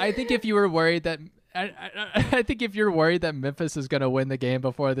thing is, I think if you were worried that I think if you're worried that Memphis is going to win the game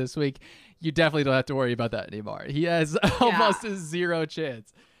before this week, you definitely don't have to worry about that anymore. He has almost a zero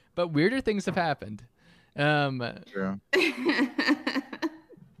chance. But weirder things have happened. True.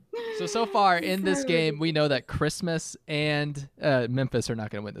 So far in this game, we know that Christmas and Memphis are not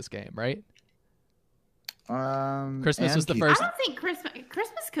going to win this game, right? Christmas was the I first. don't think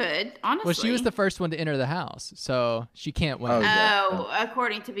Christmas could, honestly. Well, she was the first one to enter the house, so she can't win. Oh, yeah.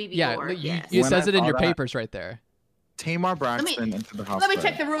 According to BB Yeah, Lord, yes. it When says I it in saw your that- papers right there. Tamar Braxton into the house. Let me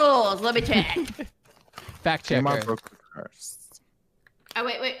check the rules. Let me check. Fact Tamar checker. broke the curse. Oh,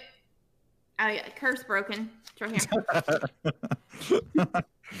 wait. Oh, yeah. Curse broken. It's right here.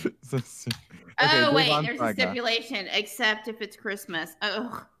 Oh, wait. Devon There's a Saga. stipulation, except if it's Christmas.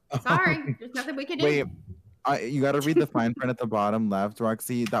 Oh, sorry. There's nothing we can do. Wait, you got to read the fine print at the bottom left,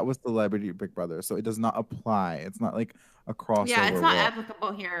 Roxy. That was Celebrity Big Brother, so it does not apply. It's not like a crossover. Yeah, it's not rule.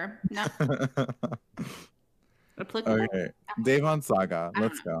 applicable here. No. Applicable? Okay, Davon Saga.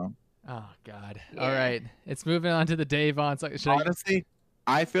 Let's go. Oh God! Yeah. All right, it's moving on to the Davon. Should I? Honestly,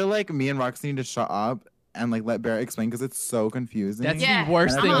 I feel like me and Roxy need to shut up and like let Barrett explain because it's so confusing. That's Yeah, the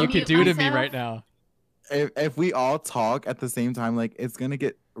worst I'm thing gonna you could mute do to me myself. right now. If we all talk at the same time, like it's gonna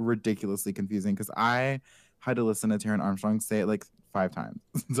get ridiculously confusing because I had to listen to Taryn Armstrong say it like 5 times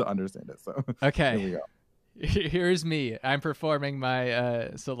to understand it. So Okay. here we go. Here's me. I'm performing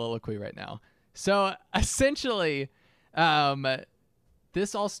my soliloquy right now. So essentially,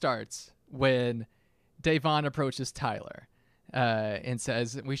 this all starts when Davon approaches Tyler and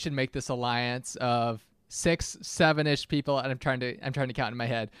says we should make this alliance of 6, 7-ish people, and I'm trying to count in my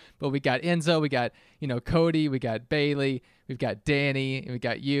head. But we got Enzo, we got Cody, we got Bailey, we've got Danny, and we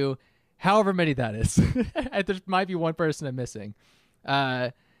got you. However many that is, there might be one person I'm missing.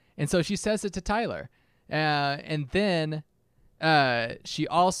 And so she says it to Tyler. And then she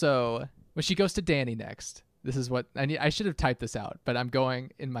also, when she goes to Danny next, this is what I should have typed this out, but I'm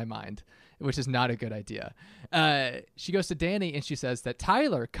going in my mind, which is not a good idea. She goes to Danny and she says that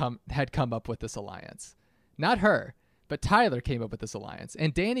Tyler had come up with this alliance, not her, but Tyler came up with this alliance.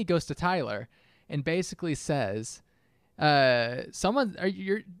 And Danny goes to Tyler and basically says,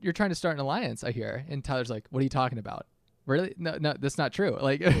 you're trying to start an alliance, I hear. And Tyler's like, what are you talking about? Really? No, that's not true.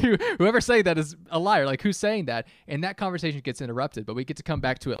 Like, whoever's saying that is a liar. Like, who's saying that? And that conversation gets interrupted, but we get to come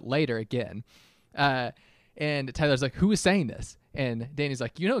back to it later again. And Tyler's like, who is saying this? And Danny's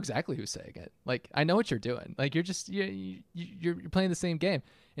like, you know exactly who's saying it. Like, I know what you're doing. Like, you're just, you're playing the same game.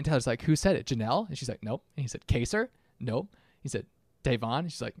 And Tyler's like, who said it? Janelle? And she's like, nope. And he said, Kaser? Nope. He said, Davon?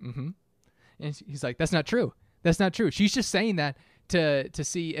 And she's like, mm-hmm. And he's like, that's not true. That's not true. She's just saying that to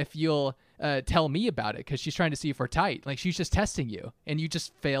see if you'll tell me about it because she's trying to see if we're tight. Like, she's just testing you, and you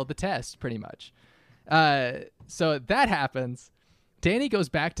just failed the test pretty much. So that happens. Danny goes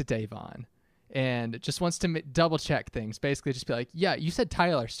back to Davon and just wants to double check things. Basically, just be like, yeah, you said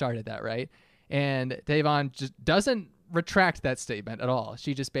Tyler started that, right? And Davon just doesn't retract that statement at all.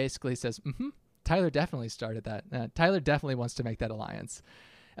 She just basically says, mm-hmm, Tyler definitely started that. Tyler definitely wants to make that alliance.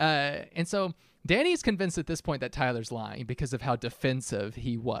 And so Danny's convinced at this point that Tyler's lying because of how defensive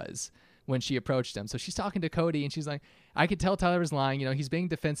he was when she approached him. So she's talking to Cody and she's like, I could tell Tyler was lying. He's being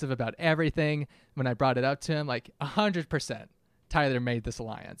defensive about everything. When I brought it up to him, like 100%, Tyler made this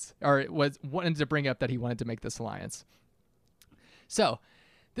alliance, or wanted to bring up that he wanted to make this alliance. So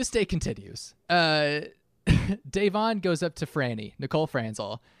this day continues. Davon goes up to Franny, Nicole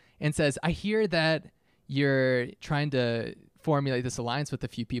Franzel, and says, I hear that you're trying to formulate this alliance with a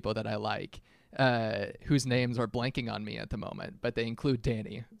few people that I like, whose names are blanking on me at the moment, but they include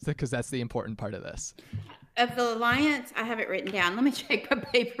Danny, because that's the important part of this. Of the alliance, I have it written down. Let me check my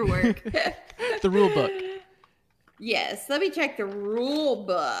paperwork. The rule book. Yes, let me check the rule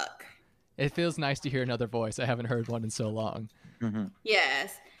book. It feels nice to hear another voice. I haven't heard one in so long. Mm-hmm.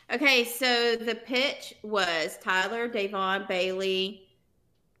 Yes. Okay, so the pitch was Tyler, Davon, Bailey,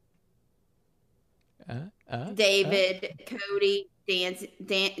 David, Cody,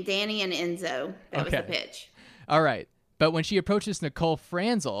 Danny, and Enzo. That was the pitch. All right. But when she approaches Nicole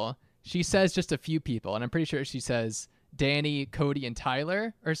Franzel, she says just a few people, and I'm pretty sure she says Danny, Cody, and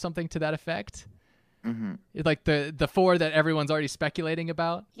Tyler, or something to that effect. Mm-hmm. Like the 4 that everyone's already speculating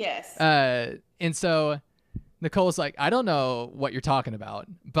about. Yes. And so Nicole's like, I don't know what you're talking about,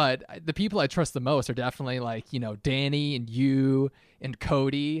 but the people I trust the most are definitely like, Danny and you and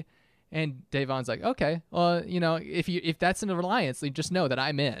Cody. And Davon's like, okay, well, if that's an alliance, then just know that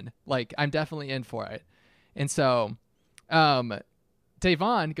I'm in. Like, I'm definitely in for it. And so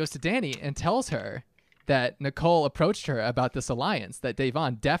Davon goes to Danny and tells her that Nicole approached her about this alliance that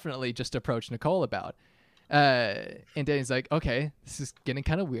Davon definitely just approached Nicole about. And Danny's like, okay, this is getting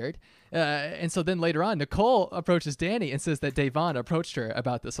kind of weird. And so then later on, Nicole approaches Danny and says that Davon approached her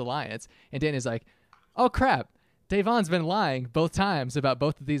about this alliance. And Danny's like, oh, crap. Davon's been lying both times about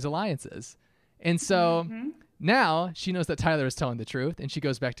both of these alliances. And so now she knows that Tyler is telling the truth, and she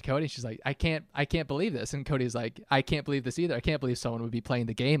goes back to Cody and she's like, I can't believe this. And Cody's like, I can't believe this either. I can't believe someone would be playing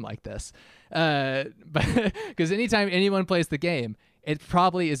the game like this. But because anytime anyone plays the game, it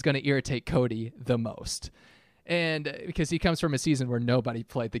probably is going to irritate Cody the most. And because he comes from a season where nobody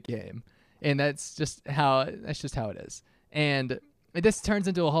played the game. And that's just how it is. And this turns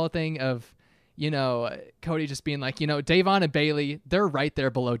into a whole thing of, Cody just being like, Davon and Bailey, they're right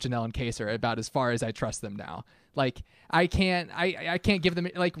there below Janelle and Kaser about as far as I trust them now. Like, I can't give them,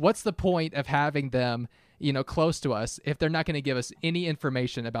 like, what's the point of having them, close to us if they're not going to give us any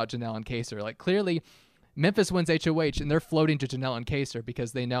information about Janelle and Kaser? Like, clearly Memphis wins HOH and they're floating to Janelle and Kaser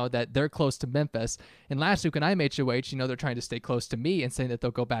because they know that they're close to Memphis. And last week when I'm HOH, they're trying to stay close to me and saying that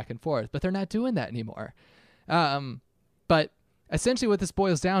they'll go back and forth, but they're not doing that anymore. But essentially what this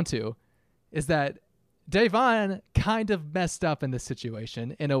boils down to is that Davon kind of messed up in this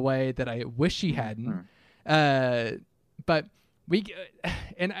situation in a way that I wish he hadn't. But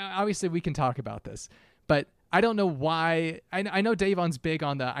and obviously we can talk about this, but I don't know why. I know Davon's big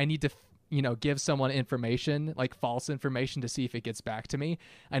on I need to, give someone information, like false information, to see if it gets back to me.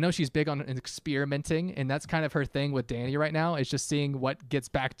 I know she's big on experimenting, and that's kind of her thing with Danny right now, is just seeing what gets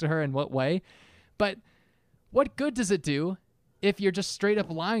back to her in what way. But what good does it do if you're just straight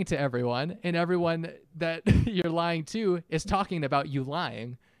up lying to everyone, and everyone that you're lying to is talking about you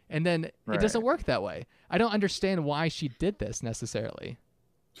lying? And then it doesn't work that way. I don't understand why she did this necessarily.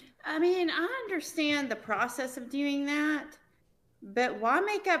 I mean, I understand the process of doing that, but why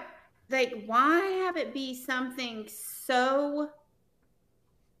why have it be something so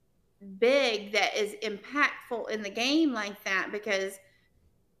big that is impactful in the game like that? Because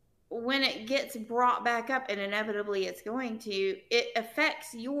when it gets brought back up, and inevitably it's going to, it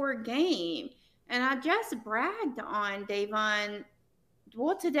affects your game. And I just bragged on Davon,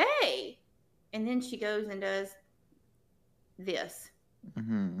 today. And then she goes and does this.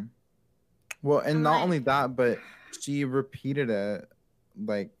 Mm-hmm. Well, and not only that, but she repeated it,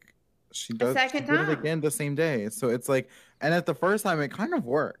 like, she did it again the same day. So it's like, and at the first time, it kind of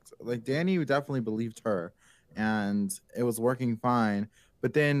worked. Like, Danny definitely believed her, and it was working fine.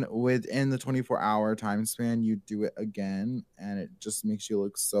 But then within the 24-hour time span, you do it again, and it just makes you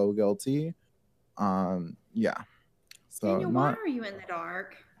look so guilty. Yeah. So Daniel, why are you in the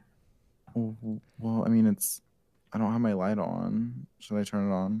dark? Well, I mean, I don't have my light on. Should I turn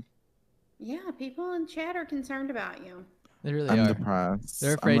it on? Yeah, people in chat are concerned about you. They really I'm are. depressed.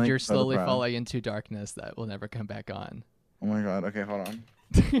 They're afraid you're so slowly depressed. falling into darkness that will never come back on. Oh my god. Okay, hold on.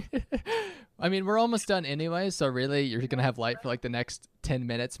 I mean, we're almost done anyway, so really you're going to have light for like the next 10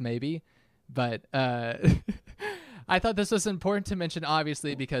 minutes maybe. But I thought this was important to mention,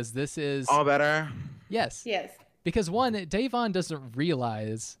 obviously, because this is... All better? Yes. Because one, Davon doesn't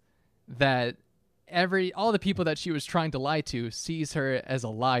realize that all the people that she was trying to lie to sees her as a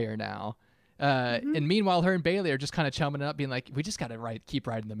liar now. And meanwhile, her and Bailey are just kind of chumming it up, being like, we just got to keep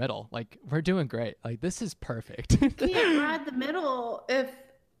right in the middle. Like, we're doing great. Like, this is perfect. Can't ride the middle if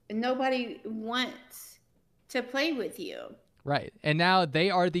nobody wants to play with you. Right. And now they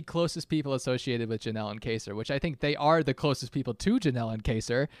are the closest people associated with Janelle and Kaser, which I think they are the closest people to Janelle and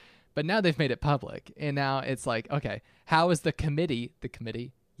Kaser. But now they've made it public. And now it's like, okay, how is the committee?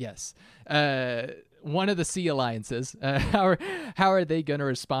 Yes. One of the C alliances. How are they going to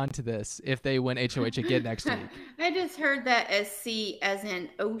respond to this if they win HOH again next week? I just heard that as C as in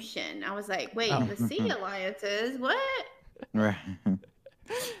ocean. I was like, wait, the C alliances? What? Right.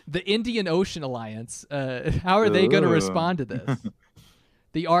 The Indian Ocean Alliance. How are they going to respond to this?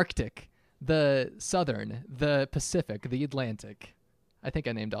 The Arctic, the Southern, the Pacific, the Atlantic. I think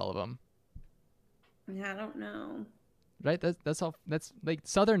I named all of them. I don't know. Right? That's all. That's like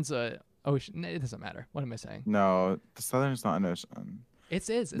Southern's ocean. It doesn't matter. What am I saying? No, the Southern's not an ocean. It's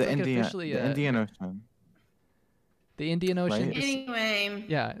the like Indian Ocean. The Indian Ocean. Right? Anyway.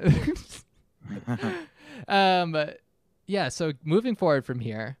 Yeah. Yeah. So moving forward from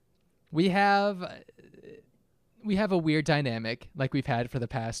here, we have a weird dynamic like we've had for the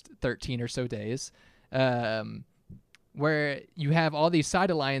past 13 or so days, where you have all these side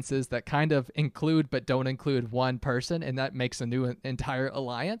alliances that kind of include but don't include one person, and that makes a new entire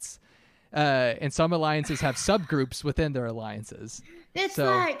alliance. And some alliances have subgroups within their alliances. It's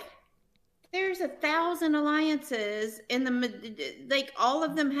like there's 1,000 alliances in like all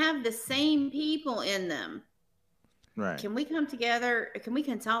of them have the same people in them. Right. Can we come together? Can we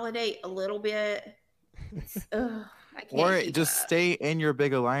consolidate a little bit? I can't or just stay in your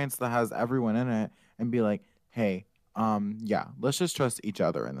big alliance that has everyone in it and be like, hey, yeah, let's just trust each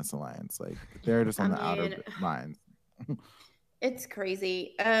other in this alliance. Like, they're just on the outer lines. It's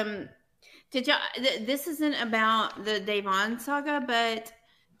crazy. Did y'all? This isn't about the Davon saga, but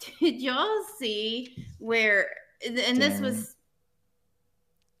did y'all see where? And this was.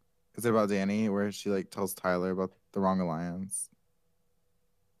 Is it about Danny where she like tells Tyler about the wrong alliance?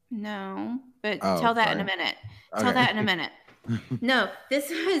 No, but tell that in a minute. Okay. Tell that in a minute. No, this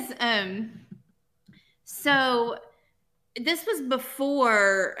was so this was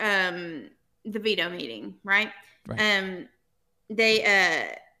before the veto meeting, right?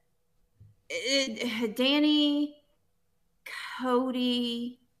 They Danny,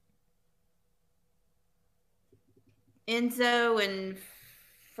 Cody, Enzo, and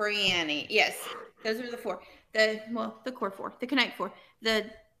Franny. Yes, those were the four. The core four, the Connect four, the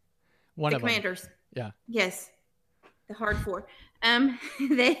commanders. Yeah. Yes, the hard four.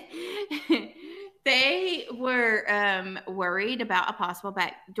 They were worried about a possible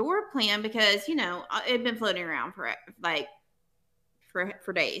backdoor plan because it had been floating around for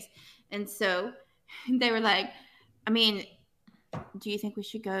days, and so they were like, I mean, do you think we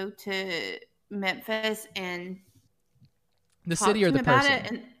should go to Memphis and The talk city to or him the about person?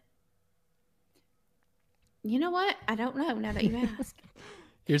 it? And you know what? I don't know now that you ask.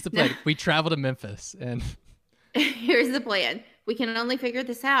 Here's the plan. We travel to Memphis, and Here's the plan. We can only figure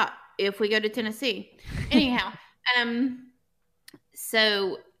this out if we go to Tennessee. Anyhow,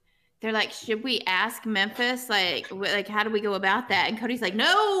 so they're like, should we ask Memphis? Like, how do we go about that? And Cody's like,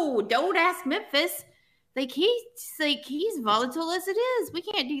 no, don't ask Memphis. Like he's volatile as it is. We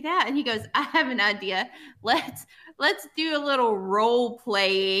can't do that. And he goes, I have an idea. Let's do a little role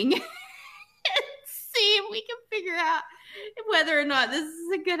playing and see if we can figure out whether or not this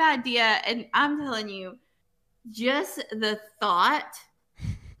is a good idea. And I'm telling you, just the thought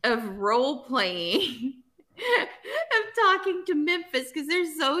of role playing of talking to Memphis, because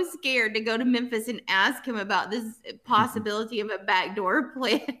they're so scared to go to Memphis and ask him about this possibility of a backdoor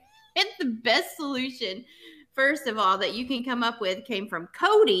plan. And the best solution, first of all, that you can come up with came from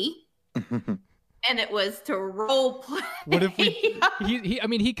Cody. And it was to role play. what if we?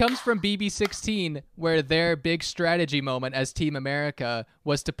 He comes from BB16, where their big strategy moment as Team America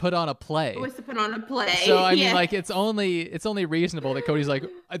was to put on a play. was to put on a play. So I mean, Yeah. like it's only reasonable that Cody's like,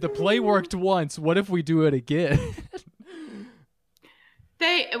 the play worked once. What if we do it again?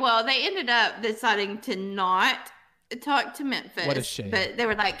 They ended up deciding to not talk to Memphis. What a shame. But they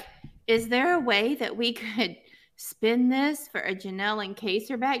were like, is there a way that we could spin this for a Janelle and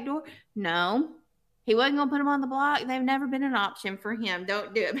Kaser backdoor? No. He wasn't going to put them on the block. They've never been an option for him.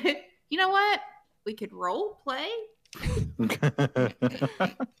 Don't do it. But you know what? We could role play.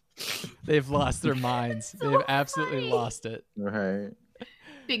 They've lost their minds. So They've absolutely funny. lost it. Right.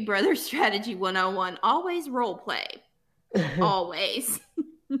 Big Brother Strategy 101. Always role play. Always.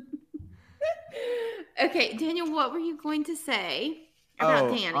 Okay, Daniel, what were you going to say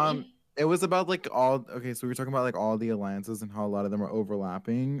about Danny? It was about like so we were talking about like all the alliances and how a lot of them are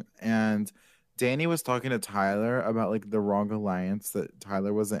overlapping. And Danny was talking to Tyler about like the wrong alliance that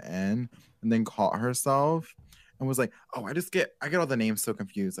Tyler wasn't in, and then caught herself and was like, oh, I get all the names so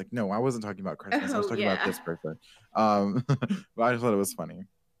confused. Like, no, I wasn't talking about Christmas. I was talking about this person. But I just thought it was funny.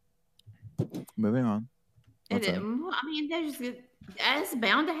 Moving on. What's up? I mean, that's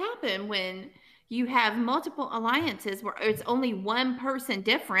bound to happen when you have multiple alliances where it's only one person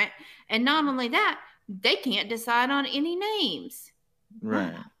different. And not only that, they can't decide on any names.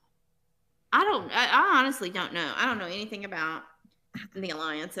 Right. I honestly don't know. I don't know anything about the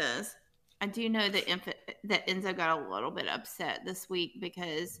alliances. I do know that Enzo got a little bit upset this week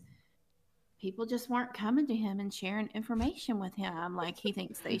because people just weren't coming to him and sharing information with him like he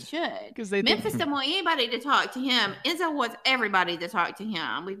thinks they should. Because they Memphis didn't want anybody to talk to him. Enzo wants everybody to talk to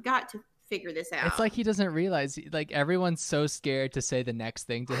him. We've got to figure this out. It's like he doesn't realize, like, everyone's so scared to say the next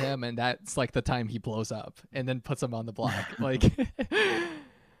thing to him, and that's like the time he blows up and then puts him on the block. Like,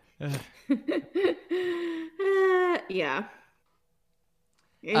 yeah.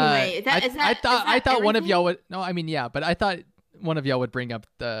 Anyway, I thought one of y'all would. No, I mean, yeah, but I thought one of y'all would bring up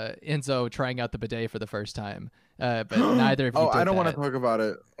the Enzo trying out the bidet for the first time. But neither of you. I don't want to talk about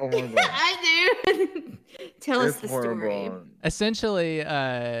it. Oh my god. I do. Tell us the story. horrible. Essentially,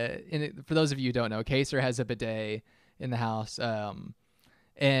 for those of you who don't know, Kaser has a bidet in the house.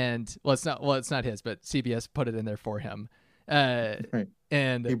 And it's not his, but CBS put it in there for him. Right.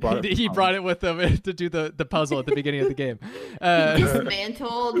 And He brought it with him to do the puzzle at the beginning of the game. He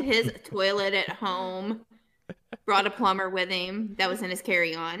dismantled his toilet at home, brought a plumber with him that was in his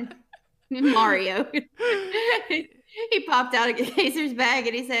carry-on. Mario. He popped out of Kaser's bag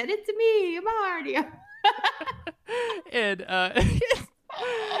and he said, "It's me, Mario." and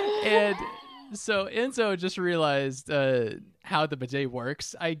so Enzo just realized how the bidet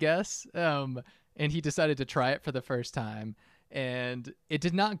works, I guess. And he decided to try it for the first time. And it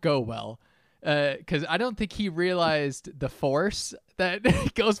did not go well because I don't think he realized the force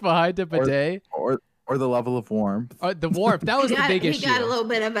that goes behind a bidet Or the level of warmth. the warmth. That was the big issue. He got a little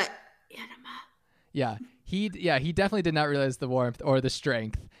bit of a Yeah, he definitely did not realize the warmth or the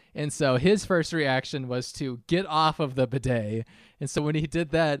strength, and so his first reaction was to get off of the bidet. And so when he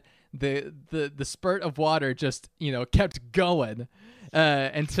did that, the spurt of water just kept going.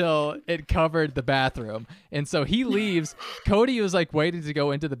 Until it covered the bathroom. And so he leaves. Cody was like waiting to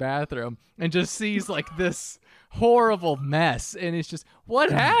go into the bathroom and just sees like this horrible mess. And it's just,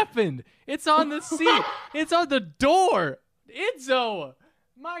 what happened? It's on the seat. It's on the door. Enzo,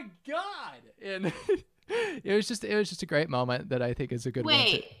 my God. And it was just a great moment that I think is a good one.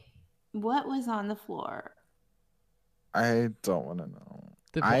 Wait, what was on the floor? I don't want to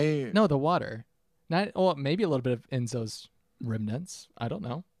know. No, the water. Maybe a little bit of Enzo's remnants. I don't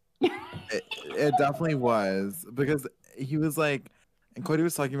know. It definitely was, because he was like, and Cody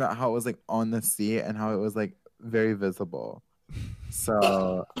was talking about how it was like on the seat and how it was like very visible.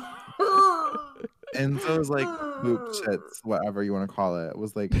 So, and so it was like poop, shits, whatever you want to call it,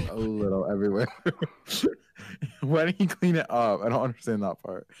 was like a little everywhere. Why didn't he clean it up? I don't understand that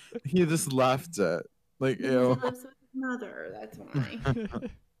part. He just left it. Like, He ew. lives with his mother. That's why.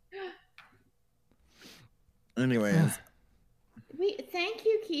 Anyways, Thank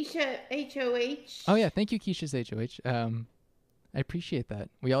you, Keisha HOH. Oh yeah, thank you, Keisha's HOH. I appreciate that.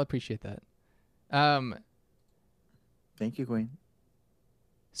 We all appreciate that. thank you, Queen.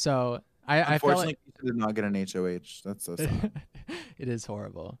 So I felt Unfortunately, like Keisha did not get an HOH. That's so sad. it is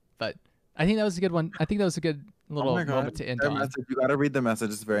horrible, but I think that was a good one. I think that was a good little Oh my moment God. to end Their on. message, you gotta read the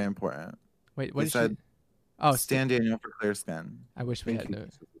message. It's very important. Wait, what He did said, she? Oh, Stan Daniel for clear skin. I wish we Thank had you.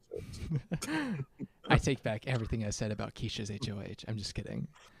 no. I take back everything I said about Keisha's HOH. I'm just kidding.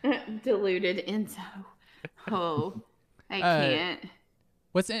 Deluded Enzo. Oh, I can't.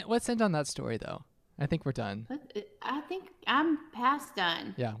 What's end on that story though? I think we're done. I think I'm past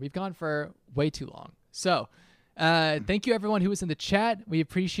done. Yeah, we've gone for way too long. So, thank you everyone who was in the chat. We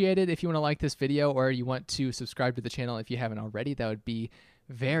appreciate it. If you want to like this video or you want to subscribe to the channel if you haven't already, that would be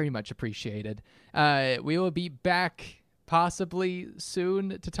very much appreciated. We will be back possibly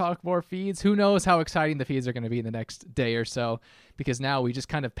soon to talk more feeds. Who knows how exciting the feeds are going to be in the next day or so, because now we just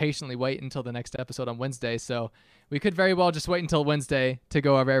kind of patiently wait until the next episode on Wednesday. So we could very well just wait until Wednesday to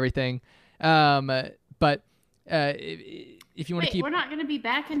go over everything. But if you want to keep... we're not going to be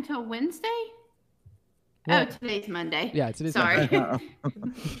back until Wednesday? Well, today's Monday. Yeah, today's Sorry. Monday.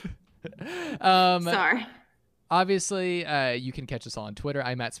 Sorry. Obviously, you can catch us all on Twitter.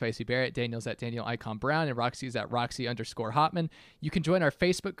 I'm at Spicy Barrett. Daniel's at Daniel Icon Brown, and Roxy's at Roxy_Hotman. You can join our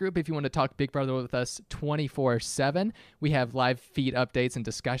Facebook group if you want to talk Big Brother with us 24/7. We have live feed updates and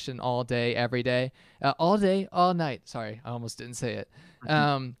discussion all day, every day, all day, all night. Sorry, I almost didn't say it.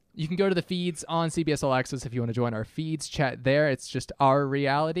 You can go to the feeds on CBS All Access if you want to join our feeds. Chat there. It's just our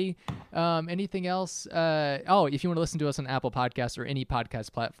reality. Anything else? If you want to listen to us on Apple Podcasts or any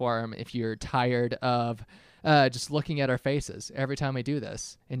podcast platform, if you're tired of just looking at our faces every time we do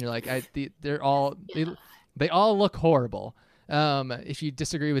this, and you're like, they all look horrible. If you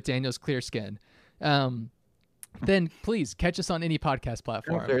disagree with Daniel's clear skin, then please catch us on any podcast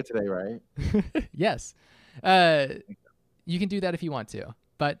platform. Clear today, right? Yes, you can do that if you want to.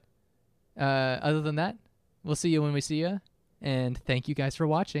 But other than that, we'll see you when we see you, and thank you guys for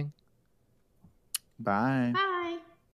watching. Bye. Bye.